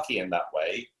 and I'm lucky in that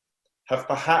way, have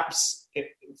perhaps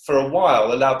for a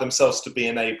while allowed themselves to be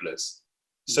enablers.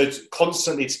 So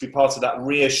constantly to be part of that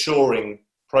reassuring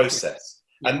process.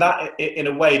 And that, in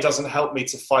a way, doesn't help me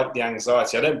to fight the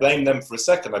anxiety. I don't blame them for a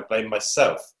second, I blame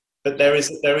myself. But there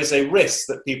is a risk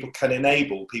that people can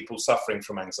enable people suffering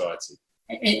from anxiety.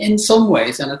 In some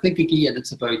ways, and I think again,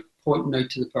 it's about pointing out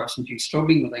to the person who's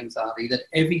struggling with anxiety that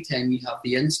every time you have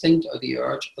the instinct or the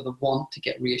urge or the want to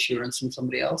get reassurance from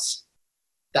somebody else,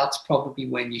 that's probably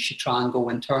when you should try and go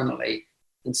internally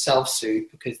and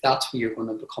self-soothe, because that's where you're going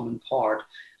to become empowered.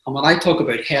 And when I talk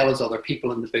about hell as other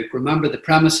people in the book, remember the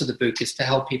premise of the book is to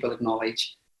help people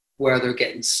acknowledge where they're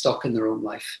getting stuck in their own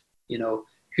life.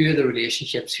 Who are the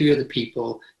relationships, who are the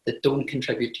people that don't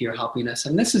contribute to your happiness?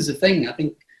 And this is the thing, I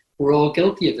think we're all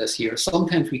guilty of this here.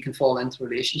 Sometimes we can fall into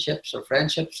relationships or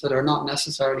friendships that are not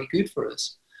necessarily good for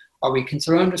us, or we can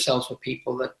surround ourselves with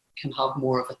people that can have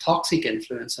more of a toxic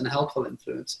influence and a helpful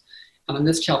influence. And in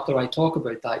this chapter, I talk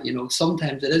about that.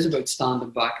 Sometimes it is about standing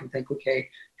back and think, okay,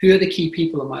 who are the key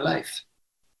people in my life?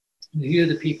 Who are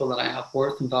the people that I have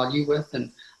worth and value with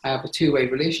and I have a two-way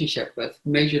relationship with,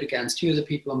 measured against who are the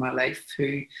people in my life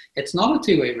who it's not a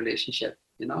two-way relationship,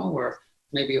 where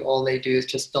maybe all they do is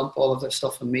just dump all of their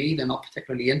stuff on me. They're not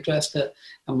particularly interested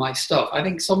in my stuff. I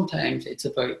think sometimes it's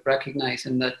about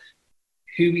recognizing that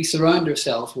who we surround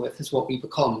ourselves with is what we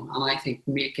become. And I think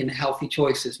making healthy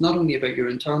choices, not only about your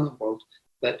internal world,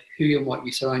 but who and what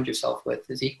you surround yourself with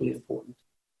is equally important.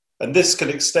 And this can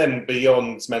extend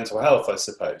beyond mental health, I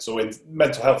suppose, or in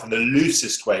mental health in the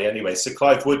loosest way anyway. So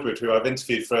Clive Woodward, who I've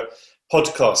interviewed for a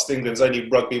podcast, England's only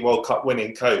Rugby World Cup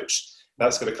winning coach,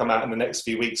 that's going to come out in the next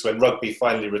few weeks when rugby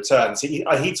finally returns. He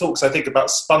talks, I think, about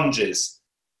sponges,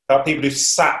 about people who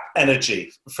sap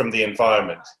energy from the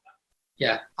environment.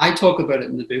 Yeah, I talk about it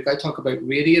in the book. I talk about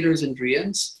radiators and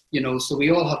drains, so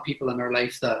we all have people in our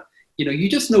life that, you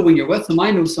just know when you're with them. I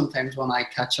know sometimes when I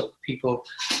catch up with people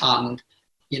and,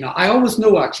 I always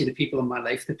know actually the people in my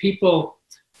life, the people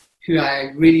who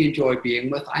I really enjoy being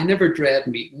with, I never dread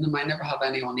meeting them. I never have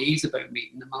any unease about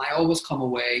meeting them. And I always come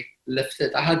away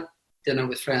lifted. I had dinner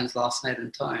with friends last night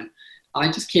in town. And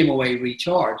I just came away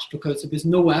recharged because there was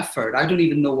no effort. I don't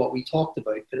even know what we talked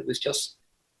about, but it was just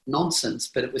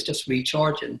nonsense, but it was just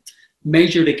recharging,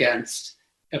 measured against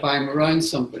if I'm around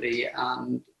somebody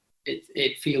and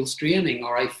it feels draining,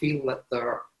 or I feel that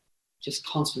they're just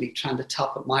constantly trying to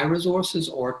tap at my resources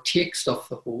or take stuff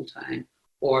the whole time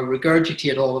or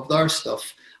regurgitate all of their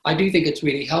stuff. I do think it's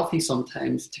really healthy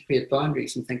sometimes to create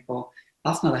boundaries and think, well,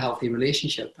 that's not a healthy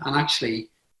relationship. And actually,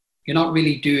 you're not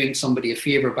really doing somebody a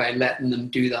favor by letting them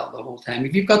do that the whole time.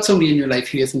 If you've got somebody in your life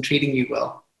who isn't treating you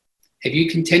well, if you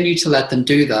continue to let them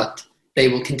do that, they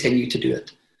will continue to do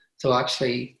it. So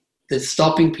actually, the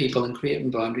stopping people and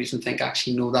creating boundaries and think,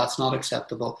 actually, no, that's not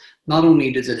acceptable. Not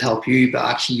only does it help you, but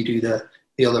actually you do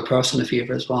the other person a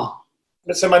favor as well.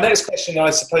 So my next question,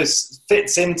 I suppose,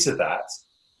 fits into that,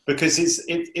 because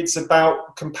it's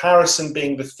about comparison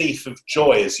being the thief of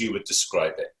joy, as you would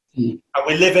describe it. And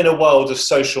we live in a world of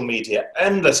social media,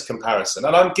 endless comparison.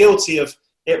 And I'm guilty of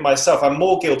it myself. I'm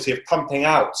more guilty of pumping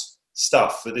out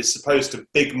stuff that is supposed to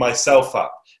big myself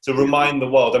up, to remind the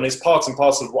world. I mean, it's part and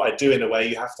parcel of what I do in a way.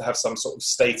 You have to have some sort of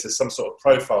status, some sort of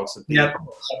profile to be a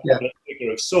public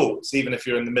figure of sorts, even if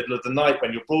you're in the middle of the night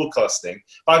when you're broadcasting.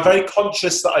 But I'm very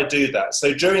conscious that I do that.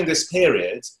 So during this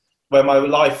period where my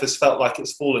life has felt like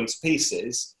it's fallen to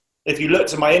pieces, if you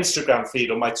looked at my Instagram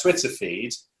feed or my Twitter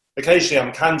feed, occasionally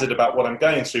I'm candid about what I'm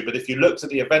going through, but if you looked at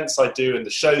the events I do and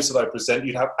the shows that I present,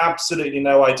 you'd have absolutely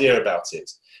no idea about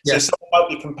it. Yeah. So someone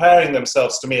might be comparing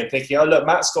themselves to me and thinking, oh, look,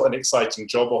 Matt's got an exciting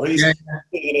job, or he's doing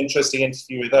an interesting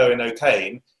interview with Owen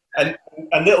O'Kane. And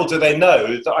little do they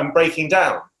know that I'm breaking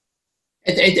down.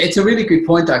 It's a really good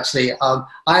point, actually. I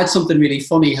had something really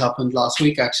funny happened last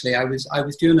week, actually. I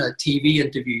was doing a TV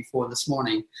interview for this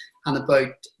morning, and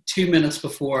about 2 minutes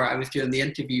before I was doing the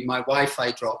interview, my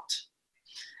Wi-Fi dropped.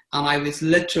 And I was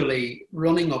literally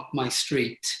running up my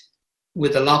street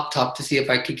with a laptop to see if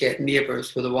I could get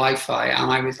neighbours with a Wi-Fi,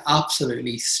 and I was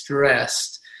absolutely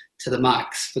stressed to the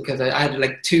max because I had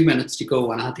like 2 minutes to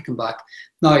go and I had to come back.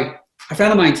 Now, a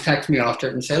friend of mine texted me after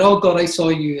it and said, oh God, I saw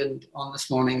you on this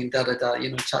morning and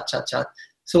chat.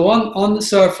 So on the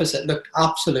surface, it looked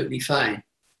absolutely fine.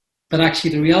 But actually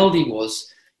the reality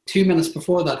was 2 minutes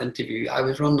before that interview, I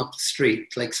was running up the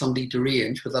street like somebody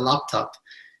deranged with a laptop,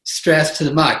 stressed to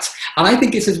the max. And I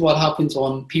think this is what happens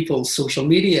on people's social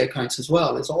media accounts as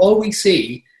well. Is all we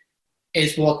see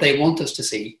is what they want us to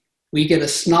see. We get a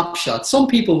snapshot. Some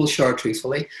people will share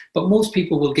truthfully, but most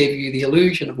people will give you the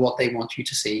illusion of what they want you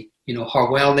to see. You know,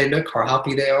 how well they look, how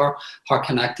happy they are, how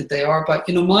connected they are. But,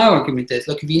 you know, my argument is,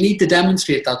 look, if you need to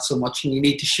demonstrate that so much and you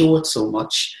need to show it so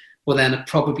much, well, then it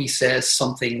probably says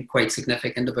something quite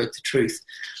significant about the truth.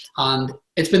 And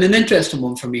it's been an interesting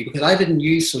one for me because I didn't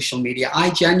use social media.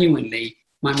 I genuinely,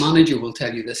 my manager will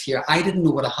tell you this here, I didn't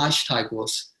know what a hashtag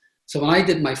was. So when I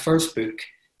did my first book,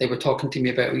 they were talking to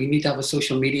me about, you need to have a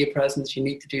social media presence, you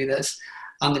need to do this.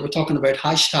 And they were talking about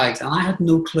hashtags, and I had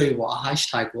no clue what a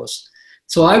hashtag was.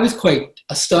 So I was quite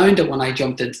astounded when I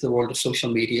jumped into the world of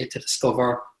social media to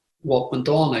discover what went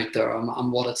on out there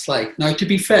and what it's like. Now, to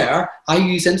be fair, I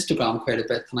use Instagram quite a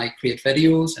bit, and I create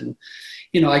videos, and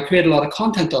you know, I create a lot of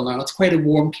content on there, and it's quite a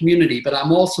warm community, but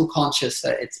I'm also conscious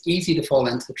that it's easy to fall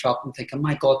into the trap and think, oh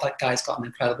my God, that guy's got an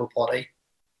incredible body.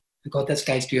 God, this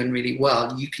guy's doing really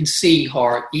well. You can see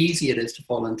how easy it is to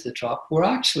fall into the trap, where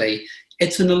actually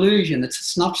it's an illusion. It's a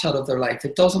snapshot of their life.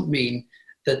 It doesn't mean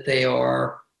that they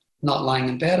are not lying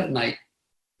in bed at night,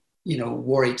 you know,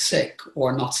 worried sick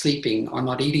or not sleeping or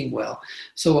not eating well.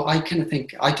 So I kind of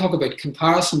think, I talk about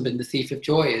comparison being the thief of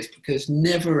joy is because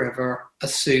never ever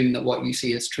assume that what you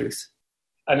see is truth.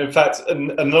 And in fact,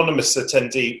 an anonymous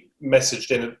attendee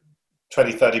messaged in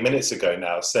 20, 30 minutes ago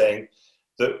now saying,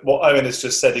 that what Owen has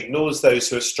just said ignores those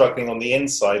who are struggling on the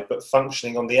inside but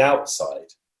functioning on the outside.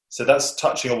 So that's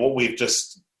touching on what we've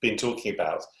just been talking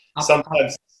about.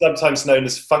 Sometimes known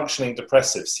as functioning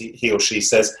depressives, he or she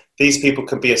says, these people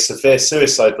can be a severe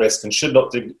suicide risk and should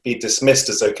not be dismissed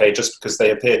as okay just because they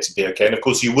appear to be okay. And of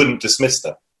course, you wouldn't dismiss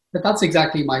them. But that's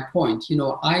exactly my point. You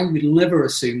know, I would never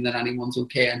assume that anyone's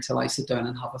okay until I sit down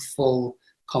and have a full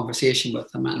conversation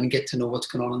with them and get to know what's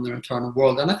going on in their internal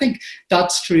world. And I think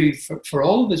that's true for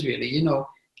all of us, really. You know,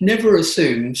 never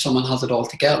assume someone has it all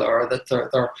together or that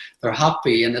they're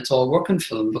happy and it's all working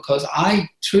for them, because I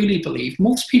truly believe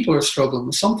most people are struggling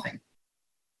with something.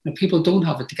 And people don't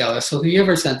have it together. So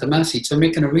whoever sent the message, they're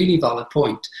making a really valid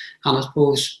point. And I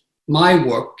suppose my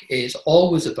work is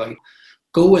always about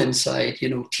go inside, you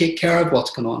know, take care of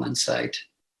what's going on inside.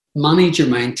 Manage your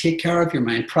mind, take care of your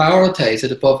mind, prioritize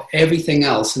it above everything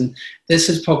else. And this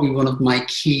is probably one of my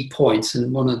key points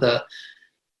and one of the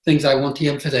things I want to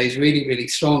emphasize really, really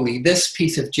strongly. This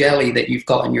piece of jelly that you've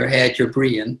got in your head, your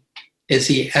brain, is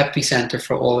the epicenter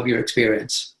for all of your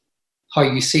experience. How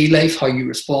you see life, how you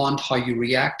respond, how you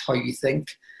react, how you think.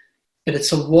 But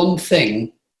it's the one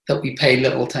thing that we pay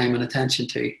little time and attention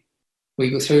to.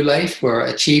 We go through life, we're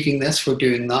achieving this, we're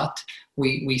doing that.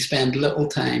 We spend little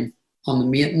time on the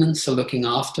maintenance, so looking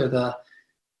after the,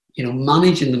 you know,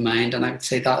 managing the mind. And I would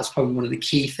say that is probably one of the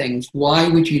key things. Why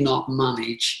would you not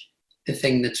manage the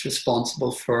thing that's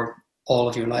responsible for all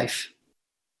of your life?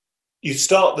 You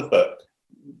start the book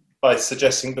by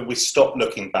suggesting that we stop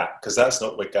looking back because that's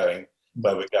not where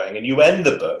we're going. And you end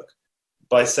the book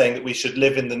by saying that we should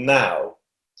live in the now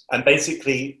and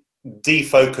basically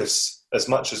defocus as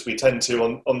much as we tend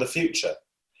to on the future.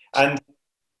 And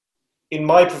in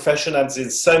my profession, and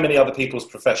in so many other people's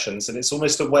professions, and it's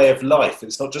almost a way of life,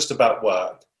 it's not just about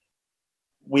work,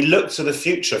 we look to the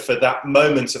future for that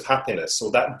moment of happiness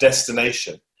or that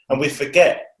destination. And we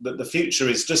forget that the future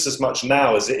is just as much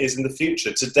now as it is in the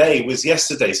future. Today was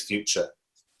yesterday's future.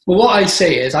 Well, what I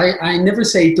say is, I never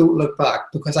say don't look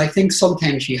back, because I think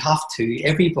sometimes you have to.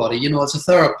 Everybody, you know, as a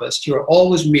therapist, you're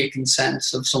always making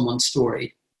sense of someone's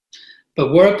story.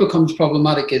 But where it becomes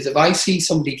problematic is if I see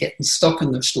somebody getting stuck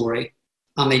in their story,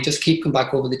 and they just keep coming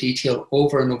back over the detail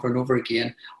over and over and over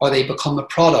again, or they become a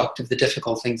product of the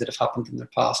difficult things that have happened in their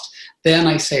past, then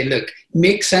I say, look,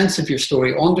 make sense of your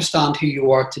story, understand who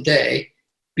you are today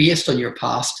based on your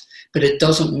past, but it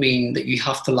doesn't mean that you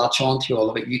have to latch on to all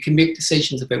of it. You can make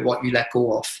decisions about what you let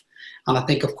go of. And I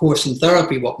think, of course, in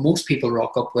therapy, what most people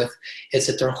rock up with is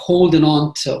that they're holding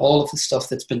on to all of the stuff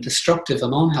that's been destructive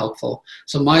and unhelpful.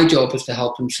 So my job is to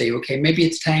help them say, okay, maybe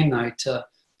it's time now to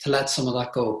let some of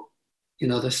that go. You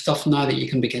know, there's stuff now that you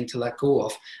can begin to let go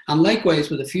of. And likewise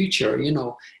with the future, you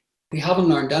know, we haven't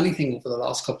learned anything over the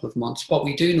last couple of months. What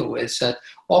we do know is that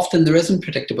often there isn't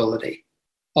predictability.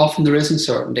 Often there isn't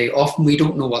certainty. Often we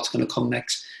don't know what's going to come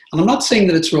next. And I'm not saying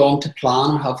that it's wrong to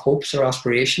plan or have hopes or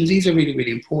aspirations. These are really,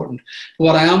 really important. But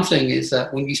what I am saying is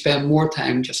that when you spend more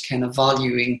time just kind of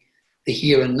valuing the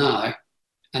here and now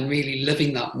and really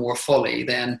living that more fully,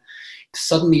 then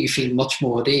suddenly you feel much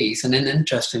more at ease. And then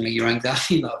interestingly, your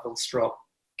anxiety levels drop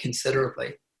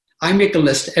considerably. I make a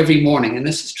list every morning, and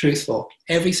this is truthful.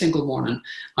 Every single morning,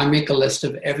 I make a list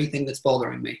of everything that's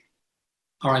bothering me.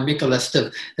 Or I make a list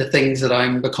of the things that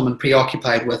I'm becoming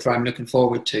preoccupied with or I'm looking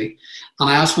forward to. And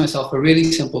I ask myself a really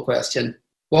simple question.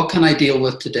 What can I deal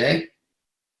with today?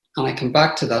 And I come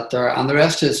back to that there. And the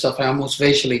rest of the stuff, I almost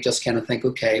visually just kind of think,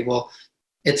 okay, well,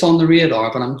 it's on the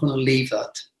radar, but I'm going to leave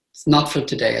that. It's not for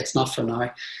today. It's not for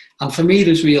now. And for me,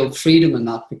 there's real freedom in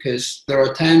that, because there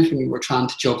are times when we're trying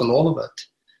to juggle all of it.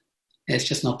 It's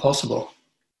just not possible.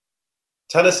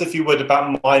 Tell us, if you would,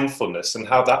 about mindfulness and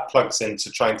how that plugs into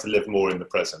trying to live more in the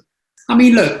present. I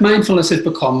mean, look, mindfulness has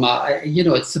become,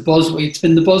 it's it's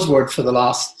been the buzzword for the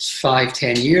last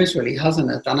 5-10 years, really, hasn't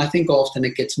it? And I think often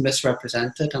it gets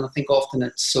misrepresented, and I think often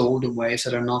it's sold in ways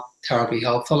that are not terribly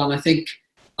helpful. And I think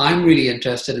I'm really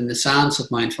interested in the science of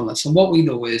mindfulness. And what we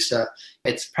know is that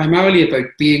it's primarily about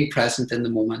being present in the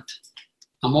moment.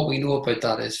 And what we know about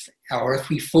that is, or if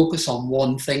we focus on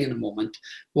one thing in a moment,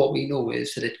 what we know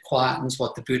is that it quietens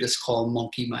what the Buddhists call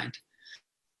monkey mind.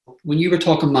 When you were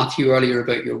talking, Matthew, earlier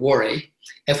about your worry,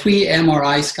 if we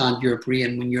MRI scanned your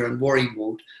brain when you're in worry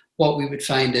mode, what we would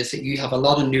find is that you have a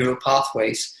lot of neural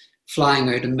pathways flying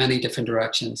out in many different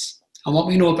directions. And what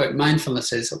we know about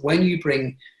mindfulness is that when you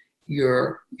bring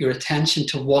your attention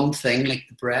to one thing, like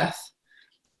the breath,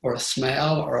 or a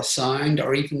smell, or a sound,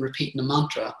 or even repeating a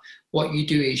mantra, what you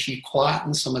do is you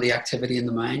quieten some of the activity in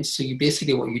the mind. So you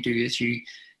basically, what you do is you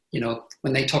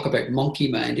when they talk about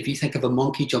monkey mind, if you think of a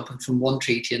monkey jumping from one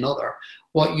tree to another,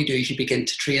 what you do is you begin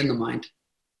to train the mind.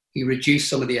 You reduce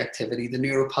some of the activity. The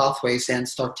neural pathways then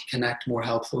start to connect more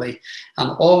helpfully.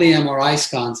 And all the MRI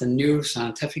scans and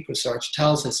neuroscientific research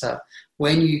tells us that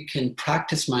when you can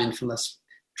practice mindfulness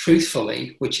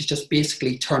truthfully, which is just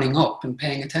basically turning up and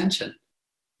paying attention,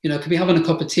 could be having a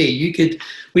cup of tea.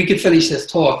 We could finish this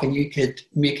talk and you could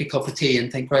make a cup of tea and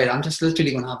think, right, I'm just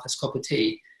literally going to have this cup of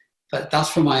tea. But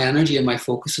that's where my energy and my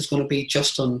focus is going to be,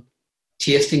 just on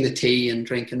tasting the tea and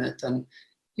drinking it, and,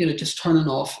 just turning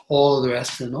off all of the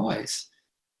rest of the noise.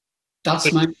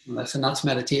 That's mindfulness, and that's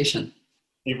meditation.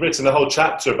 You've written a whole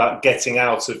chapter about getting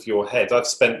out of your head. I've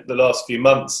spent the last few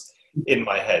months in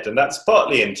my head, and that's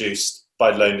partly induced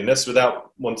by loneliness,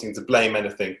 without wanting to blame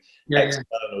anything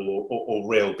external or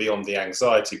real beyond the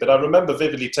anxiety. But I remember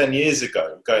vividly 10 years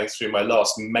ago going through my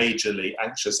last majorly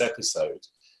anxious episode,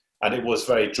 and it was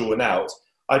very drawn out.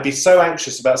 I'd be so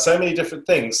anxious about so many different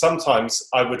things. Sometimes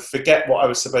I would forget what I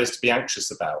was supposed to be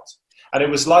anxious about. And it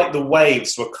was like the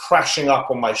waves were crashing up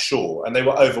on my shore and they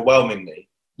were overwhelming me.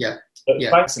 Yeah. But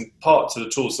thanks in part to the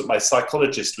tools that my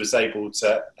psychologist was able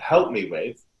to help me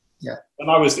with, when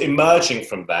I was emerging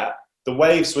from that, the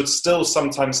waves would still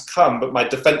sometimes come, but my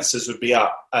defenses would be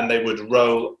up and they would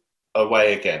roll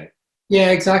away again.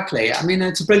 Yeah, exactly. I mean,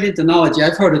 it's a brilliant analogy.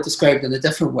 I've heard it described in a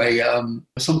different way.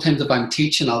 Sometimes if I'm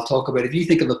teaching, I'll talk about, if you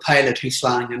think of a pilot who's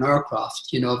flying an aircraft,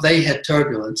 if they hit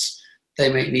turbulence,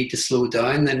 they might need to slow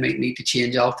down, they might need to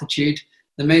change altitude,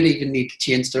 they might even need to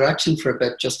change direction for a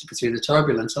bit just to go through the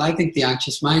turbulence. And I think the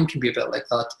anxious mind can be a bit like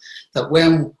that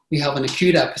when we have an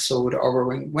acute episode, or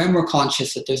when we're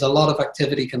conscious that there's a lot of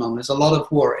activity going on, there's a lot of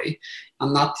worry,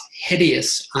 and that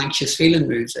hideous anxious feeling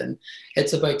moves in,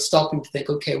 it's about stopping to think,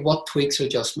 okay, what tweaks or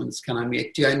adjustments can I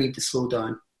make? Do I need to slow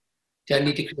down? Do I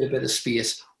need to create a bit of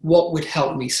space? What would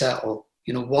help me settle?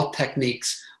 What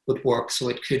techniques would work? So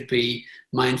it could be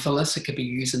mindfulness, it could be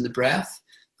using the breath.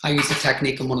 I use a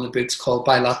technique in one of the books called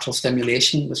bilateral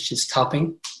stimulation, which is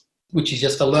tapping, which is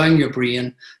just allowing your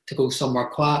brain to go somewhere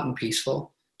quiet and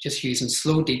peaceful, just using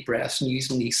slow, deep breaths and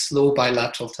using these slow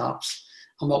bilateral taps.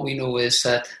 And what we know is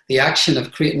that the action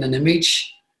of creating an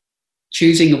image,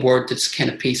 choosing a word that's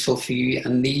kind of peaceful for you,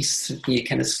 and these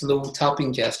kind of slow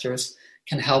tapping gestures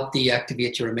can help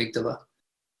deactivate your amygdala.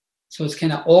 So it's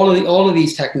kind of all of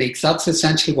these techniques. That's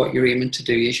essentially what you're aiming to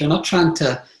do. Is you're not trying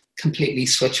to completely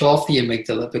switch off the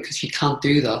amygdala, because you can't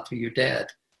do that or you're dead.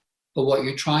 But what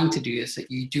you're trying to do is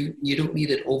that you don't need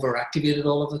it overactivated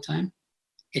all of the time.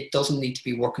 It doesn't need to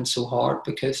be working so hard,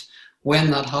 because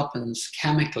when that happens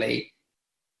chemically,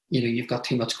 you've got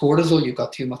too much cortisol, you've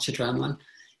got too much adrenaline.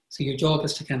 So your job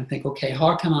is to kind of think, okay,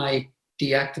 how can I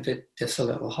deactivate this a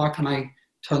little? How can I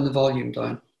turn the volume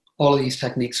down? All of these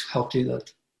techniques help do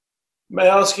that. May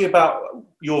I ask you about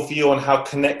your view on how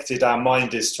connected our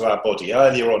mind is to our body?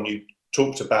 Earlier on, you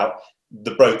talked about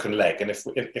the broken leg, and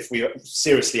if we are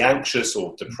seriously anxious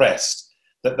or depressed,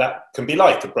 that can be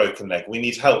like a broken leg. We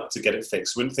need help to get it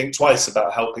fixed. We wouldn't think twice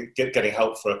about getting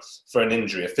help for an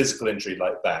injury, a physical injury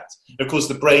like that. Of course,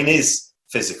 the brain is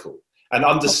physical, and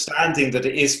understanding that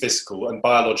it is physical and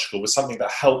biological was something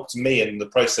that helped me in the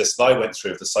process that I went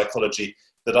through, of the psychology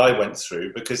that I went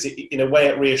through, because in a way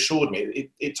it reassured me.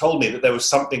 It told me that there was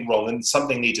something wrong and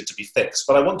something needed to be fixed.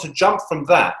 But I want to jump from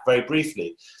that very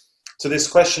briefly to this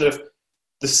question of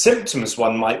the symptoms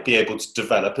one might be able to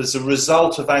develop as a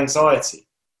result of anxiety.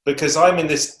 Because I'm in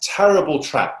this terrible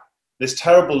trap, this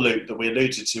terrible loop that we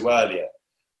alluded to earlier,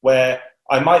 where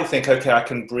I might think, okay, I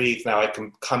can breathe now, I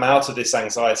can come out of this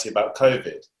anxiety about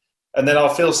COVID. And then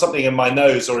I'll feel something in my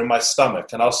nose or in my stomach,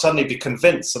 and I'll suddenly be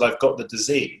convinced that I've got the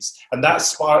disease. And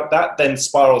that then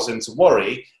spirals into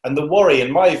worry. And the worry,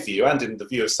 in my view, and in the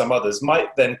view of some others,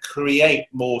 might then create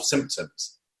more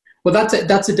symptoms. Well,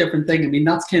 that's a different thing. I mean,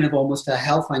 that's kind of almost a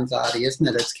health anxiety, isn't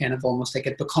it? It's kind of almost like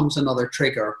it becomes another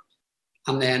trigger.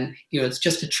 And then, it's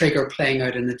just a trigger playing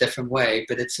out in a different way,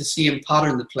 but it's the same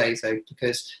pattern that plays out.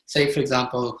 Because, say, for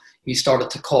example, you started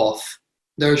to cough,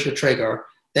 there's your trigger.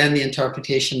 Then the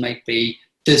interpretation might be,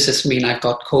 does this mean I've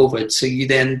got COVID? So you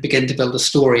then begin to build a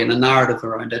story and a narrative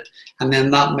around it. And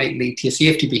then that might lead to a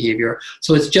safety behavior.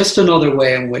 So it's just another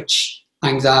way in which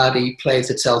anxiety plays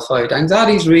itself out.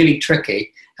 Anxiety is really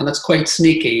tricky, and it's quite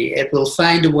sneaky. It will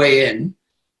find a way in.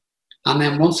 And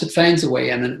then once it finds a way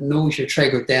in and it knows you're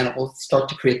triggered, then it will start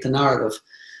to create the narrative.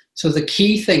 So the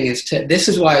key thing is this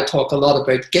is why I talk a lot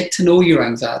about get to know your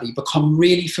anxiety, become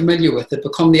really familiar with it,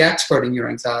 become the expert in your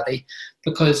anxiety,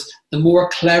 because the more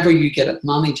clever you get at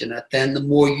managing it, then the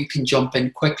more you can jump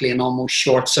in quickly and almost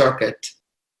short circuit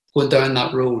going down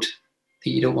that road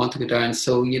that you don't want to go down.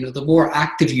 So, the more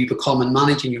active you become in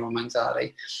managing your own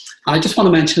anxiety. And I just want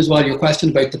to mention as well your question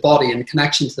about the body and the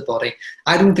connection to the body.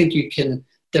 I don't think you can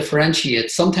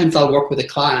differentiate. Sometimes I'll work with a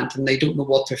client and they don't know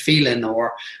what they're feeling,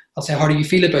 or I'll say, how do you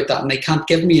feel about that? And they can't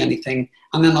give me anything.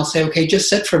 And then I'll say, okay, just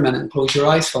sit for a minute and close your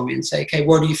eyes for me and say, okay,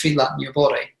 where do you feel that in your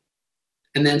body?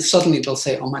 And then suddenly they'll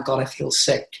say, oh my God, I feel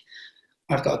sick.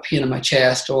 I've got a pain in my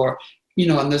chest, or,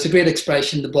 and there's a great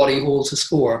expression, the body holds a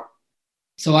score.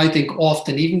 So I think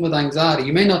often, even with anxiety,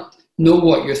 you may not know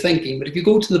what you're thinking, but if you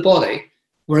go to the body,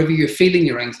 wherever you're feeling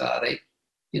your anxiety,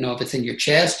 if it's in your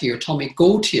chest or your tummy,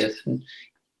 go to it and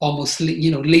almost,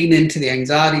 lean into the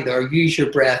anxiety there, use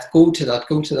your breath, go to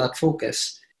that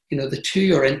focus. The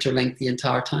two are interlinked the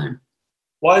entire time.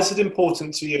 Why is it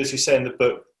important to you, as you say in the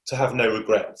book, to have no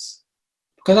regrets?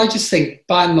 Because I just think,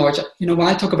 by and large, when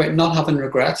I talk about not having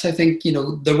regrets, I think,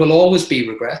 there will always be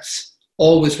regrets,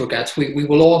 always regrets. We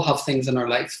will all have things in our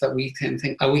life that we can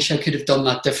think, I wish I could have done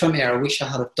that differently, or I wish I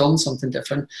had done something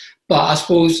different. But I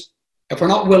suppose if we're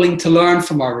not willing to learn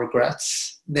from our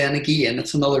regrets, then again,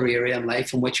 it's another area in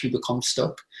life in which we become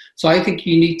stuck. So I think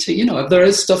you need to, if there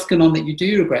is stuff going on that you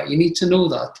do regret, you need to know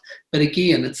that. But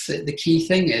again, it's the key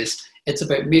thing is it's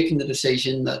about making the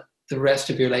decision that the rest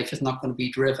of your life is not going to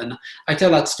be driven. I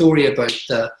tell that story about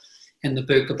in the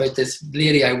book about this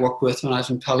lady I worked with when I was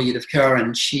in palliative care,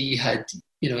 and she had,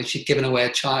 she'd given away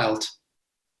a child,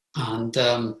 and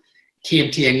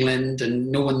came to England,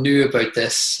 and no one knew about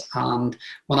this. And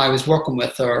when I was working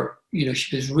with her,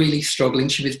 she was really struggling.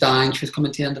 She was dying. She was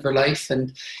coming to the end of her life.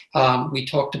 And we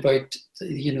talked about,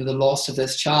 the loss of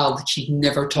this child that she'd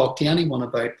never talked to anyone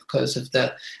about because of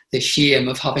the shame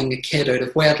of having a kid out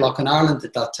of wedlock in Ireland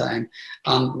at that time.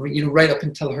 And, right up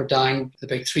until her dying,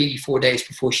 about 3-4 days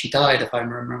before she died, if I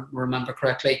remember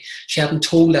correctly, she hadn't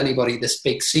told anybody this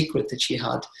big secret that she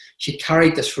had. She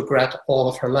carried this regret all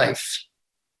of her life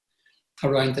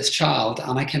around this child.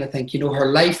 And I kind of think,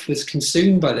 her life was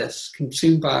consumed by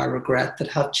a regret that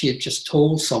had she had just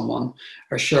told someone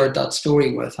or shared that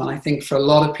story with. And I think for a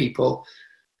lot of people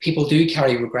do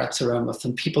carry regrets around with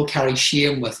them. People carry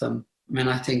shame with them. I mean,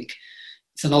 I think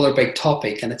it's another big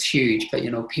topic and it's huge, but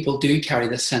people do carry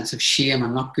this sense of shame.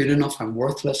 I'm not good enough. I'm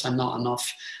worthless. I'm not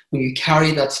enough. When you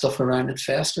carry that stuff around, it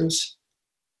festers.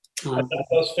 That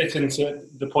does fit into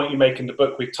the point you make in the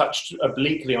book. We've touched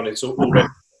obliquely on it already.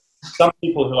 some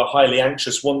people who are highly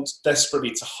anxious want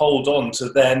desperately to hold on to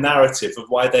their narrative of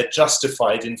why they're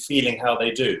justified in feeling how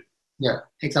they do. Yeah,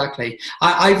 exactly.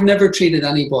 I've never treated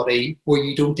anybody where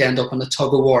you don't end up in a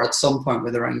tug of war at some point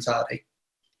with their anxiety.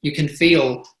 You can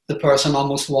feel the person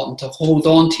almost wanting to hold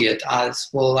on to it as,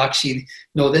 well, actually,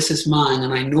 no, this is mine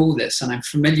and I know this and I'm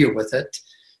familiar with it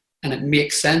and it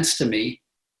makes sense to me.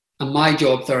 And my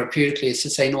job therapeutically is to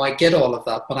say, no, I get all of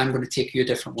that, but I'm going to take you a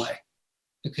different way.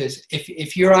 Because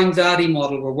if your anxiety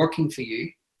model were working for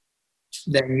you,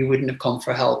 then you wouldn't have come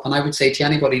for help. And I would say to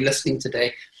anybody listening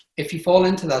today, if you fall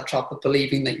into that trap of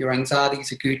believing that your anxiety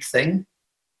is a good thing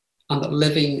and that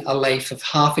living a life of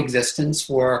half existence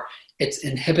where it's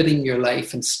inhibiting your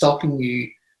life and stopping you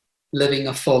living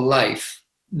a full life,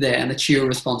 then it's your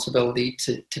responsibility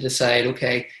to decide,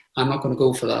 okay, I'm not going to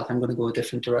go for that. I'm going to go a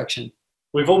different direction.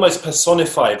 We've almost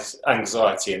personified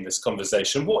anxiety in this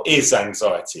conversation. What is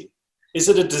anxiety? Is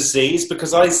it a disease?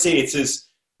 Because I see it as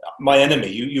my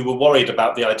enemy. You were worried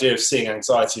about the idea of seeing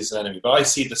anxiety as an enemy, but I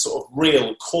see the sort of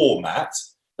real core Matt,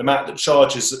 the Matt that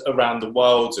charges around the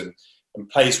world and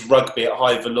plays rugby at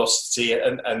high velocity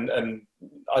and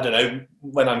I don't know,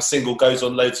 when I'm single, goes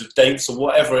on loads of dates or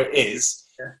whatever it is,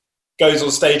 goes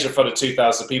on stage in front of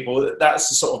 2,000 people. That's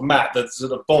the sort of Matt that's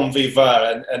sort of bon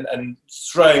vivant and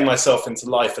throwing myself into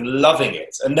life and loving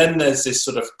it. And then there's this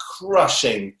sort of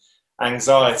crushing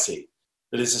anxiety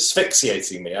that is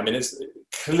asphyxiating me. I mean, it's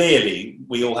clearly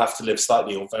we all have to live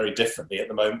slightly or very differently at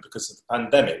the moment because of the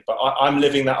pandemic, but I'm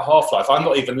living that half-life. I'm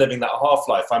not even living that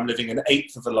half-life. I'm living an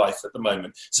eighth of a life at the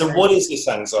moment. So what is this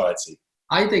anxiety?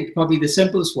 I think probably the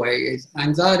simplest way is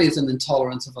anxiety is an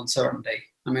intolerance of uncertainty.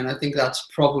 I mean, I think that's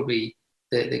probably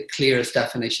the clearest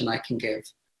definition I can give.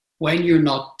 When you're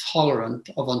not tolerant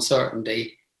of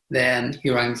uncertainty, then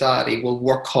your anxiety will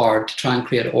work hard to try and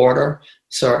create order,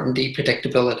 certainty,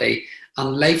 predictability.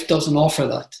 And life doesn't offer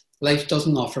that. Life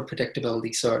doesn't offer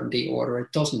predictability, certainty, order.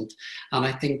 It doesn't. And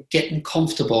I think getting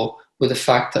comfortable with the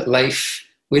fact that life,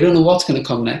 we don't know what's going to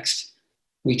come next.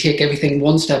 We take everything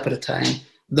one step at a time.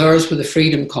 There's where the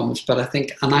freedom comes. But I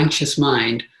think an anxious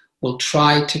mind will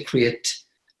try to create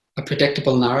a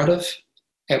predictable narrative.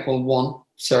 It will want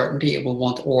certainty. It will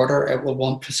want order. It will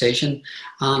want precision.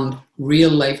 And real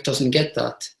life doesn't get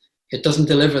that. It doesn't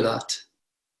deliver that.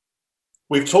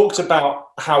 We've talked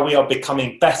about how we are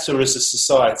becoming better as a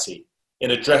society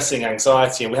in addressing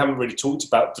anxiety, and we haven't really talked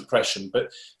about depression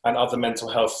and other mental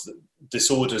health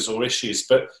disorders or issues.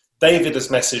 But David has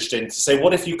messaged in to say,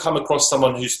 what if you come across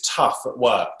someone who's tough at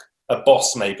work, a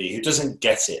boss maybe, who doesn't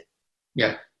get it?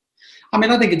 Yeah. I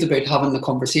mean, I think it's about having the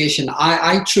conversation.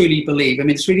 I truly believe, I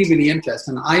mean, it's really, really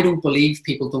interesting. I don't believe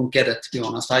people don't get it, to be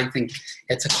honest. I think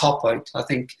it's a cop-out. I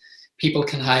think people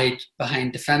can hide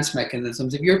behind defense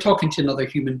mechanisms. If you're talking to another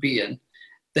human being,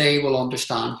 they will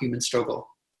understand human struggle.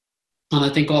 And I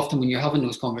think often when you're having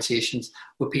those conversations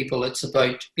with people, it's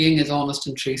about being as honest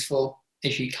and truthful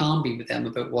as you can be with them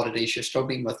about what it is you're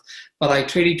struggling with. But I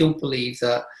truly don't believe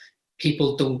that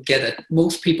people don't get it.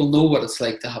 Most people know what it's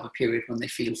like to have a period when they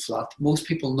feel flat. Most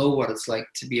people know what it's like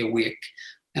to be awake.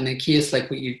 And in a case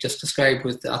like what you just described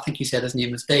with, I think you said his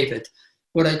name was David,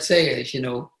 what I'd say is,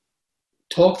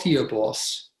 talk to your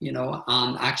boss,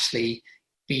 and actually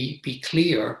be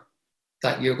clear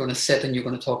that you're going to sit and you're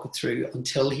going to talk it through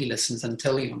until he listens,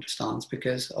 until he understands,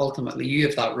 because ultimately you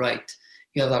have that right.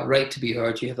 You have that right to be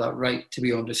heard. You have that right to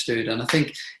be understood. And I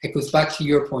think it goes back to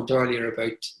your point earlier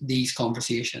about these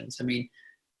conversations. I mean,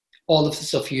 all of the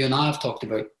stuff you and I have talked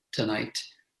about tonight,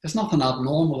 there's nothing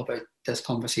abnormal about this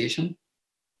conversation.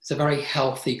 It's a very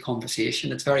healthy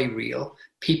conversation. It's very real.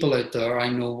 People out there, I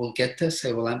know, will get this.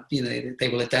 They will, they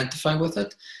will identify with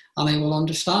it, and they will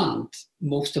understand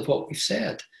most of what we've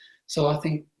said. So I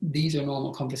think these are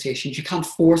normal conversations. You can't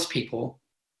force people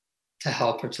to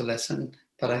help or to listen,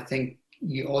 but I think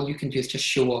all you can do is just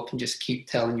show up and just keep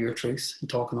telling your truth and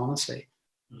talking honestly.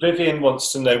 Vivian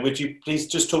wants to know, would you please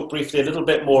just talk briefly a little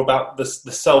bit more about the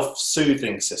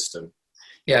self-soothing system?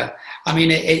 Yeah, I mean,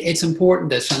 it's important,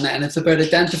 this, and it's about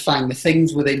identifying the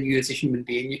things within you as a human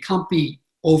being. You can't be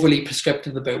overly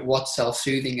prescriptive about what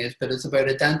self-soothing is, but it's about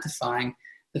identifying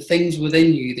the things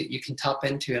within you that you can tap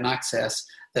into and access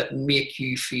that make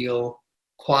you feel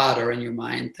quieter in your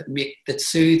mind, that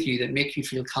soothe you, that make you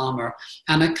feel calmer.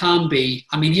 And it can be,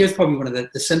 I mean, here's probably one of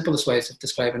the simplest ways of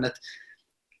describing it.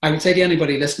 I would say to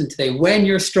anybody listening today, when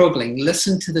you're struggling,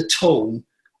 listen to the tone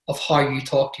of how you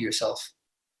talk to yourself.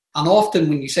 And often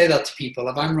when you say that to people,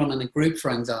 if I'm running a group for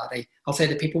anxiety, I'll say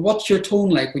to people, what's your tone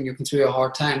like when you're going through a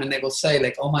hard time? And they will say,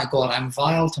 like, oh my God, I'm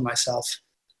vile to myself.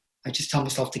 I just tell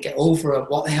myself to get over it.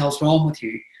 What the hell's wrong with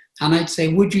you? And I'd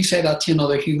say, would you say that to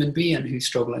another human being who's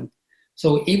struggling?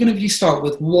 So even if you start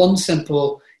with one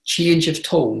simple change of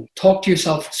tone, talk to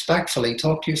yourself respectfully,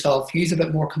 talk to yourself, use a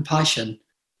bit more compassion,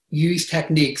 use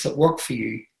techniques that work for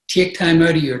you, take time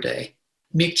out of your day,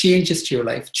 make changes to your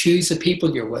life, choose the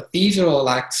people you're with. These are all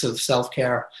acts of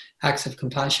self-care, acts of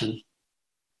compassion.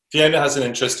 Fiona has an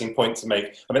interesting point to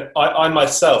make. I mean, I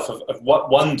myself have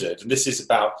wondered, and this is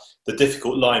about the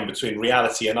difficult line between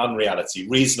reality and unreality,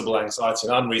 reasonable anxiety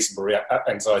and unreasonable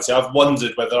anxiety. I've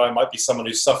wondered whether I might be someone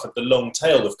who suffered the long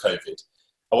tail of COVID.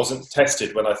 I wasn't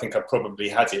tested when I think I probably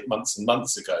had it months and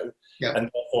months ago,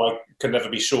 and therefore I can never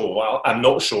be sure. Well, I'm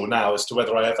not sure now as to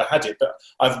whether I ever had it, but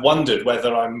I've wondered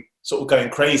whether I'm sort of going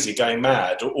crazy, going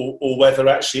mad, or whether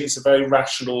actually it's a very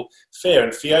rational fear.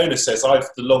 And Fiona says, I've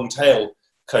the long tail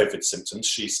COVID symptoms.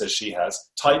 She says she has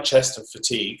tight chest and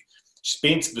fatigue. She's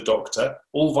been to the doctor.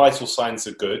 All vital signs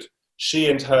are good. She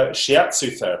and her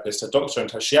shiatsu therapist, her doctor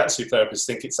and her shiatsu therapist,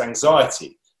 think it's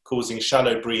anxiety causing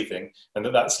shallow breathing, and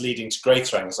that's leading to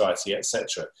greater anxiety,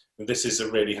 etc. And this is a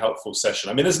really helpful session.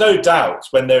 I mean, there's no doubt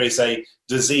when there is a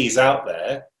disease out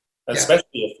there, especially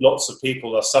if lots of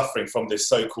people are suffering from this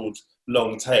so-called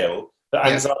long tail, that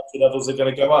anxiety levels are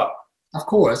going to go up. Of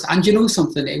course. And you know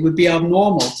something, it would be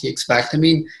abnormal to expect. I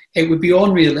mean, it would be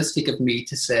unrealistic of me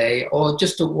to say, oh,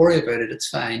 just don't worry about it, it's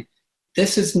fine.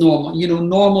 This is normal. You know,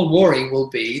 normal worry will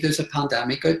be, there's a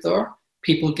pandemic out there,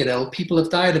 people get ill, people have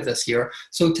died of this year.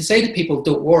 So to say to people,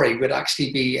 don't worry, would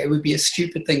actually be, it would be a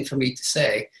stupid thing for me to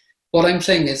say. What I'm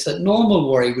saying is that normal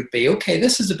worry would be, okay,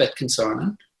 this is a bit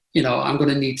concerning. You know, I'm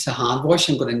going to need to hand wash,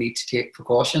 I'm going to need to take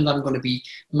precautions, I'm going to be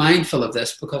mindful of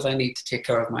this because I need to take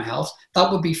care of my health. That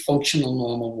would be functional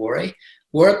normal worry.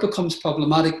 Where it becomes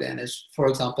problematic then is, for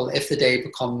example, if the day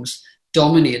becomes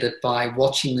dominated by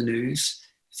watching the news,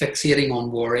 fixating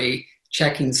on worry,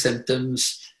 checking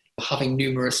symptoms, having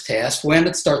numerous tests, when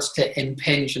it starts to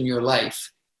impinge on your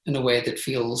life in a way that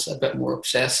feels a bit more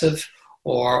obsessive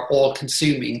or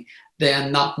all-consuming,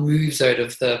 then that moves out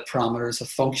of the parameters of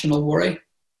functional worry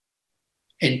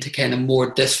into kind of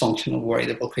more dysfunctional worry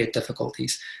that will create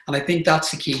difficulties. And I think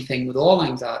that's the key thing with all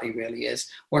anxiety really is,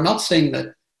 we're not saying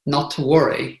that not to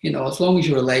worry, you know, as long as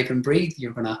you're alive and breathe,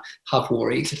 you're going to have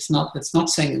worries. It's not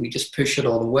saying that we just push it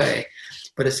all away,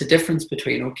 but it's the difference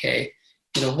between, okay,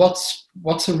 you know,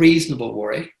 what's a reasonable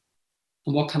worry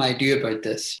and what can I do about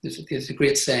this? There's a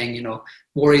great saying, you know,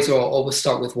 worries always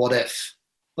start with what if,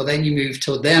 but then you move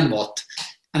to then what?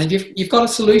 And if you've got a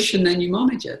solution, then you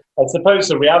manage it. I suppose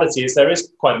the reality is there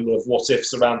is quite a lot of what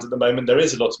ifs around at the moment. There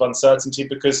is a lot of uncertainty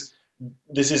because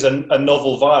this is a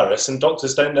novel virus and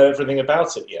doctors don't know everything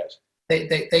about it yet.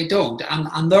 They don't.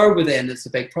 And there within is the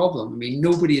big problem. I mean,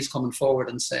 nobody is coming forward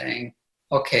and saying,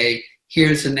 okay,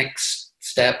 here's the next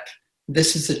step.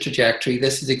 This is the trajectory.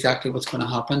 This is exactly what's going to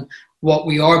happen. What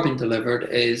we are being delivered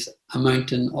is a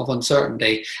mountain of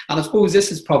uncertainty. And I suppose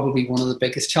this is probably one of the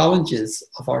biggest challenges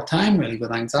of our time, really,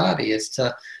 with anxiety, is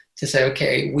to say,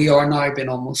 okay, we are now being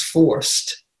almost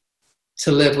forced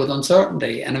to live with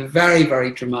uncertainty in a very,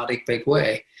 very dramatic, big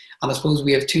way. And I suppose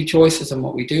we have two choices in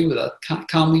what we do with it.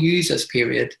 Can we use this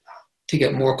period to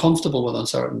get more comfortable with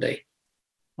uncertainty?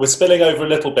 We're spilling over a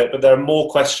little bit, but there are more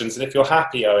questions. And if you're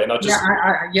happy, Owen, I'll just...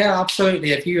 Yeah,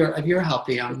 absolutely. If you're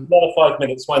happy. Another 5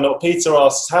 minutes, why not? Peter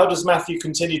asks, how does Matthew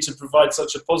continue to provide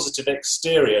such a positive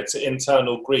exterior to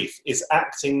internal grief? Is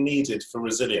acting needed for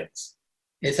resilience?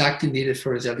 Is acting needed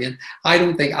for resilience? I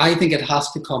think it has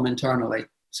to come internally.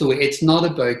 So it's not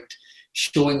about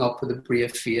showing up with a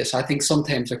brave face. I think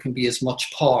sometimes there can be as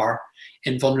much power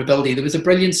in vulnerability. There was a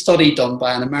brilliant study done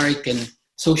by an American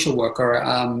social worker,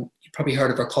 probably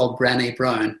heard of her, called Brené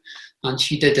Brown. And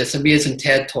she did this amazing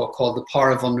TED talk called The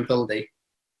Power of Vulnerability.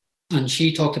 And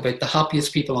she talked about the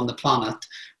happiest people on the planet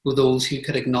were those who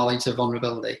could acknowledge their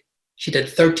vulnerability. She did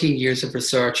 13 years of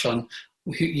research on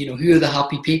who are the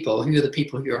happy people, who are the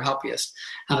people who are happiest.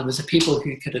 And it was the people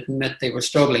who could admit they were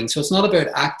struggling. So it's not about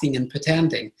acting and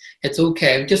pretending. It's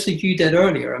okay, just like you did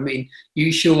earlier. I mean,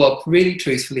 you show up really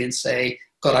truthfully and say,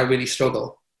 God, I really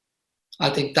struggle. I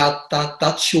think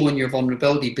that's showing your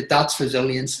vulnerability, but that's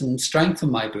resilience and strength in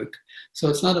my book. So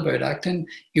it's not about acting.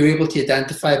 You're able to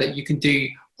identify that you can do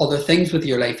other things with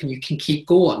your life and you can keep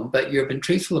going, but you've been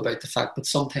truthful about the fact that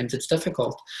sometimes it's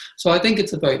difficult. So I think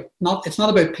it's not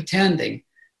about pretending,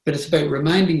 but it's about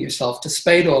reminding yourself,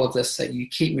 despite all of this, that you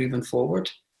keep moving forward,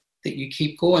 that you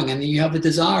keep going, and that you have a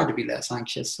desire to be less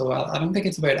anxious. So I don't think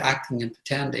it's about acting and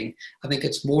pretending. I think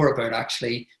it's more about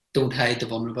actually don't hide the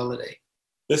vulnerability.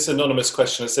 This anonymous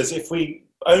questioner says, if we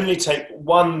only take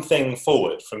one thing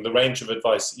forward from the range of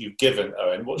advice that you've given,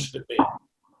 Owen, what should it be?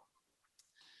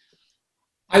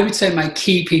 I would say my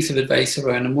key piece of advice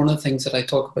around, and one of the things that I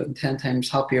talk about in 10 Times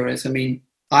Happier is, I mean,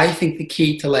 I think the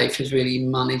key to life is really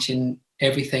managing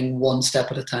everything one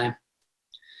step at a time.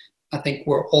 I think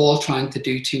we're all trying to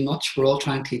do too much. We're all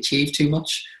trying to achieve too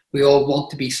much. We all want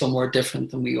to be somewhere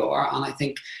different than we are. And I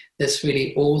think this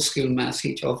really old school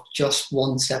message of just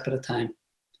one step at a time.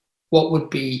 What would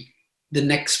be the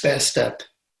next best step?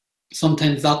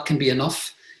 Sometimes that can be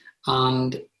enough.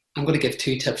 And I'm going to give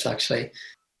 2 tips actually.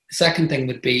 The second thing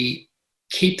would be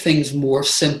keep things more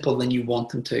simple than you want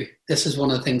them to. This is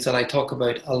one of the things that I talk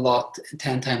about a lot,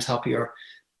 10 times happier.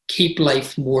 Keep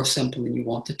life more simple than you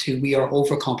want it to. We are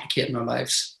overcomplicating our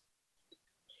lives.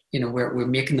 We're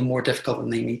making them more difficult than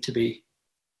they need to be.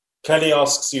 Kelly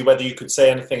asks you whether you could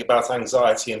say anything about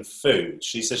anxiety and food.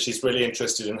 She says she's really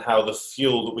interested in how the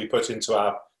fuel that we put into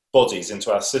our bodies,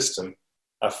 into our system,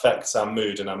 affects our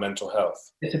mood and our mental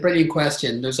health. It's a brilliant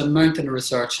question. There's a mountain of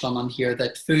research done on here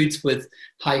that foods with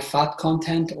high fat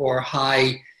content or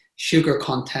high sugar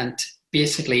content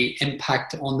basically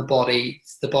impact on the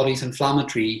body's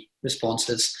inflammatory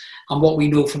responses. And what we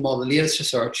know from all the latest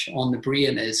research on the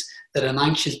brain is that an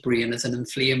anxious brain is an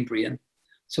inflamed brain.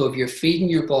 So if you're feeding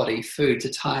your body foods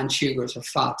that's high in sugars or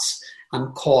fats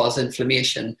and cause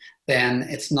inflammation, then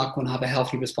it's not going to have a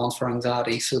healthy response for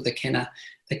anxiety. So the cleaner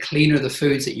the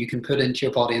foods that you can put into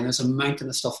your body, and there's a mountain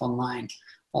of stuff online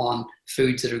on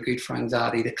foods that are good for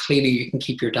anxiety, the cleaner you can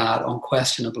keep your diet,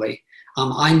 unquestionably.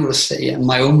 I noticed in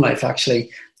my own life,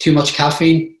 actually, too much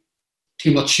caffeine,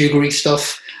 too much sugary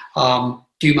stuff,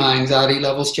 do my anxiety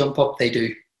levels jump up? They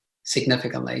do,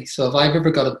 significantly. So if I've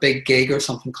ever got a big gig or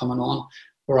something coming on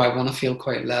where I want to feel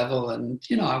quite level and,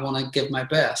 I want to give my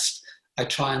best, I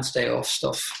try and stay off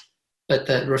stuff. But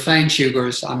the refined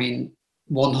sugars,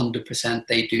 100%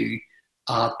 they do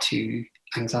add to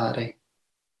anxiety.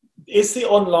 Is the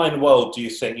online world, do you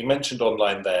think, you mentioned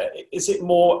online there, is it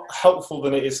more helpful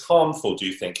than it is harmful, do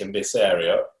you think, in this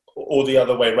area, or the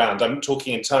other way around? I'm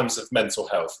talking in terms of mental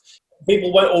health.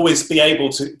 People won't always be able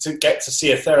to get to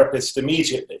see a therapist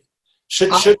immediately. Should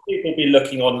people be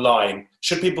looking online?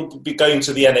 Should people be going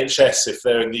to the NHS if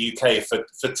they're in the UK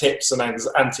for tips and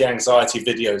anti-anxiety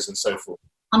videos and so forth?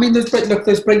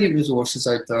 There's brilliant resources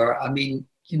out there. The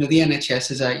NHS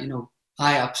is out,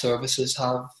 IAP services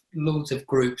have loads of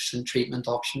groups and treatment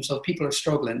options. So if people are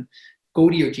struggling, go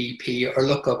to your GP or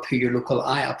look up who your local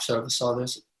IAP service are.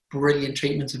 There's brilliant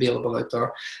treatments available out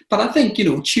there. But I think,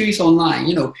 choose online.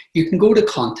 You can go to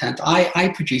content.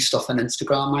 I produce stuff on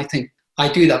Instagram. I think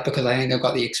I do that because I think I've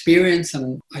got the experience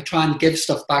and I try and give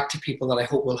stuff back to people that I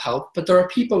hope will help. But there are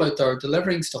people out there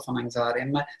delivering stuff on anxiety.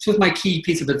 And so my key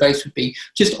piece of advice would be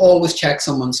just always check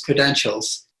someone's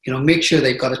credentials. Make sure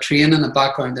they've got a training, a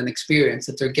background and experience,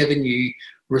 that they're giving you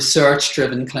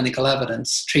research-driven clinical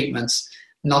evidence, treatments,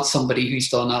 not somebody who's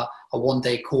done a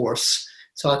one-day course.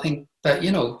 So I think that,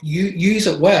 you use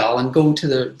it well and go to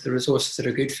the resources that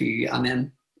are good for you, and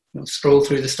then scroll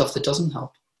through the stuff that doesn't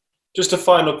help. Just a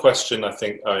final question, I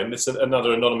think, Owen. This is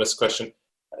another anonymous question.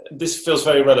 This feels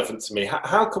very relevant to me.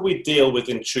 How can we deal with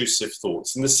intrusive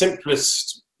thoughts in the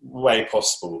simplest way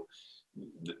possible?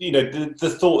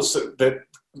 The thoughts that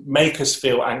make us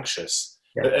feel anxious.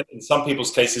 Yeah. In some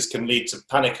people's cases can lead to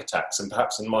panic attacks, and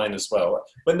perhaps in mine as well.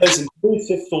 When those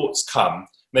intrusive thoughts come,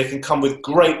 they can come with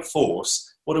great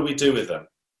force. What do we do with them?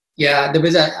 Yeah, there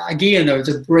was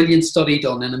a brilliant study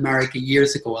done in America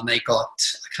years ago, and they got,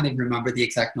 I can't even remember the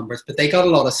exact numbers, but they got a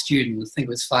lot of students, I think it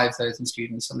was 5,000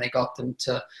 students, and they got them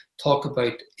to talk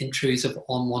about intrusive,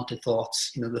 unwanted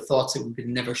thoughts, the thoughts that we would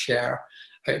never share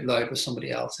out loud with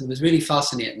somebody else. And it was really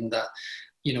fascinating that,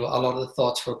 a lot of the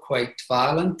thoughts were quite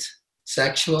violent,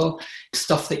 sexual,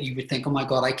 stuff that you would think, oh my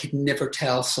God, I could never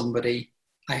tell somebody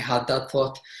I had that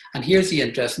thought. And here's the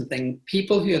interesting thing.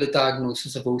 People who had a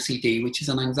diagnosis of OCD, which is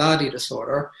an anxiety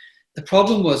disorder, the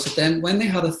problem was that then when they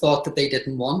had a thought that they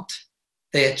didn't want,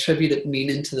 they attributed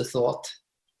meaning to the thought.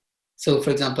 So,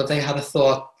 for example, if they had a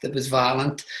thought that was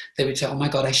violent, they would say, oh my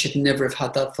God, I should never have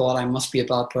had that thought. I must be a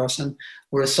bad person.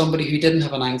 Whereas somebody who didn't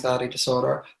have an anxiety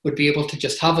disorder would be able to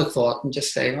just have a thought and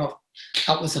just say, oh,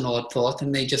 that was an odd thought,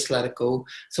 and they just let it go.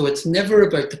 So it's never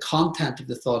about the content of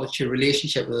the thought. It's your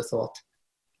relationship with the thought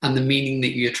and the meaning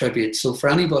that you attribute. So for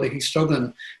anybody who's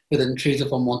struggling with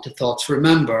intrusive, unwanted thoughts,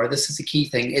 remember, this is a key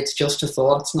thing. It's just a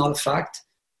thought. It's not a fact.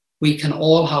 We can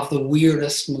all have the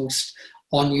weirdest, most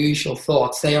unusual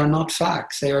thoughts. They are not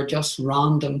facts. They are just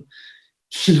random.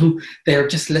 They're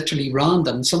just literally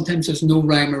random. Sometimes there's no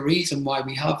rhyme or reason why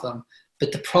we have them.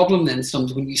 But the problem then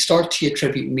comes when you start to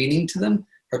attribute meaning to them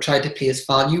or try to place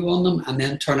value on them and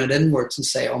then turn it inwards and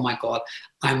say, oh my God,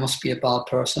 I must be a bad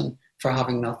person for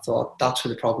having that thought. That's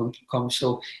where the problem comes.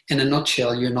 So in a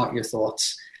nutshell, you're not your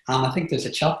thoughts. And I think there's a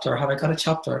chapter. Have I got a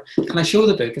chapter? Can I show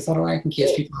the book? Is that all right in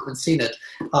case people haven't seen it?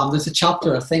 There's a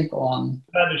chapter, I think, on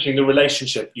managing the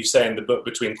relationship, you say in the book,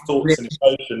 between thoughts and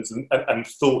emotions and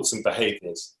thoughts and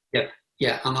behaviours.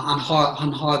 Yeah, and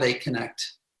how they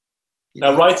connect.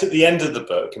 Now, right at the end of the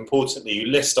book, importantly, you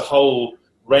list a whole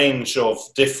range of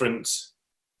different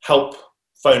help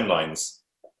phone lines.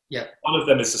 Yeah. One of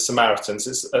them is the Samaritans.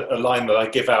 It's a line that I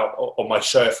give out on my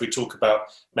show if we talk about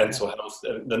mental health.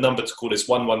 The number to call is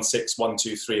 116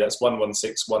 123. That's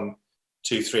 116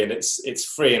 123, and it's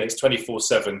free and it's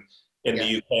 24/7 in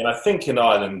the UK, and I think in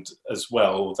Ireland as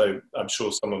well. Although I'm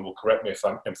sure someone will correct me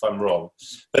if I'm wrong.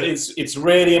 But it's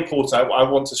really important. I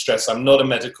want to stress: I'm not a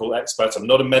medical expert. I'm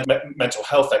not a mental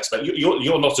health expert.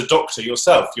 You're not a doctor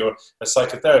yourself. You're a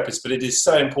psychotherapist. But it is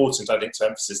so important, I think, to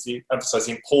emphasize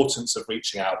the importance of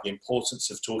reaching out, the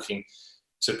importance of talking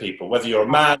to people. Whether you're a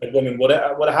man, a woman,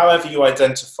 whatever, however you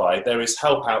identify, there is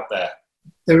help out there.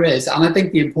 There is, and I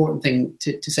think the important thing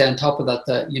to say on top of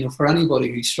that, for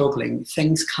anybody who's struggling,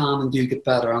 things can and do get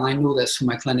better. And I know this from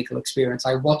my clinical experience.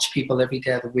 I watch people every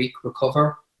day of the week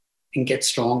recover and get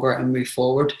stronger and move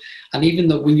forward. And even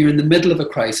though when you're in the middle of a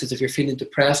crisis, if you're feeling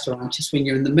depressed or anxious, when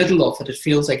you're in the middle of it, it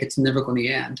feels like it's never going to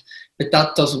end. But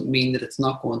that doesn't mean that it's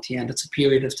not going to end. It's a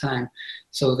period of time.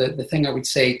 So the thing I would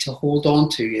say to hold on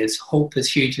to is hope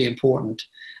is hugely important.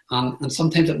 And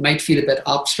sometimes it might feel a bit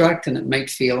abstract and it might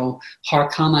feel, how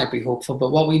can I be hopeful?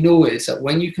 But what we know is that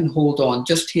when you can hold on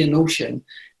just to a notion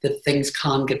that things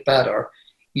can get better,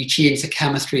 you change the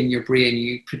chemistry in your brain,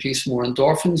 you produce more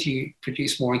endorphins, you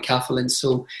produce more enkephalins.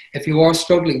 So if you are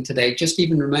struggling today, just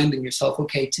even reminding yourself,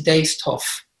 okay, today's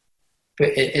tough, but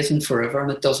it isn't forever,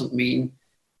 and it doesn't mean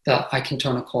that I can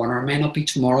turn a corner. It may not be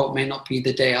tomorrow, it may not be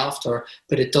the day after,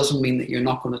 but it doesn't mean that you're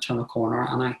not going to turn a corner.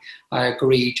 And I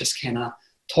agree, just kind of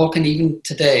talking even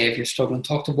today, if you're struggling,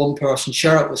 talk to one person,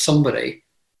 share it with somebody,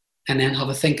 and then have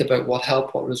a think about what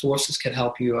help, what resources could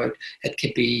help you out. It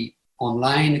could be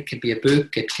online, it could be a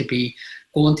book, it could be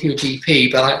going to your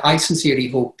GP, but I sincerely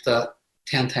hope that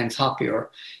 10 Times Happier,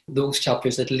 those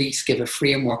chapters at least give a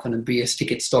framework and a base to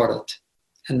get started.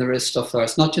 And there is stuff there.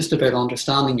 It's not just about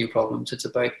understanding your problems, it's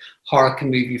about how it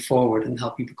can move you forward and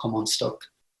help you become unstuck.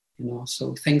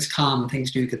 So things can and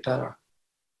things do get better.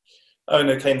 Owen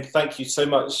O'Kane, thank you so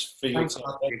much for your time.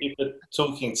 Thank you for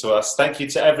talking to us. Thank you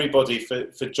to everybody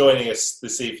for joining us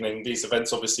this evening. These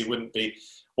events obviously wouldn't be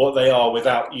what they are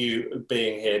without you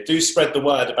being here. Do spread the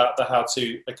word about the How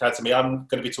To Academy. I'm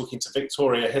going to be talking to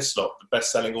Victoria Hislop, the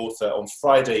best-selling author, on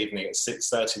Friday evening at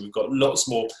 6:30. We've got lots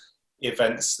more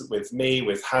events with me,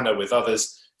 with Hannah, with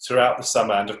others throughout the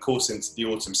summer and, of course, into the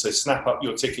autumn. So snap up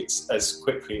your tickets as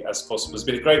quickly as possible. It's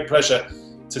been a great pleasure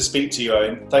to speak to you,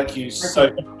 Owen. Thank you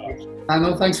so much. I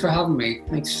know, thanks for having me.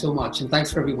 Thanks so much. And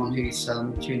thanks for everyone who's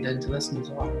tuned in to listen as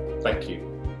well. Thank you.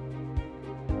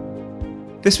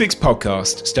 This week's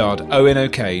podcast starred Owen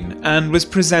O'Kane and was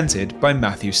presented by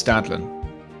Matthew Stadlen.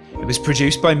 It was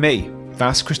produced by me,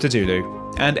 Vas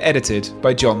Christodoulou, and edited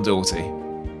by John Doughty.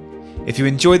 If you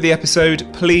enjoyed the episode,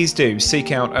 please do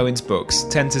seek out Owen's books,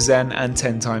 10 to Zen and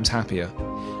 10 Times Happier.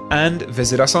 And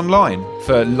visit us online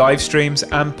for live streams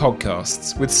and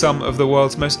podcasts with some of the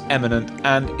world's most eminent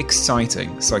and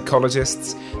exciting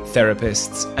psychologists,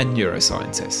 therapists, and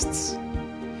neuroscientists.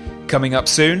 Coming up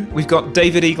soon, we've got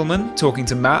David Eagleman talking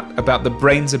to Matt about the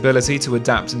brain's ability to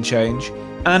adapt and change,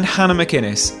 and Hannah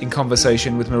McInnes in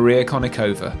conversation with Maria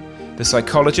Konnikova, the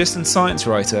psychologist and science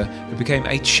writer who became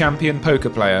a champion poker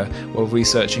player while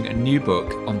researching a new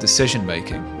book on decision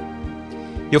making.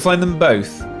 You'll find them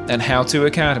both at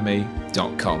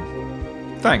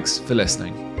howtoacademy.com. Thanks for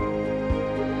listening.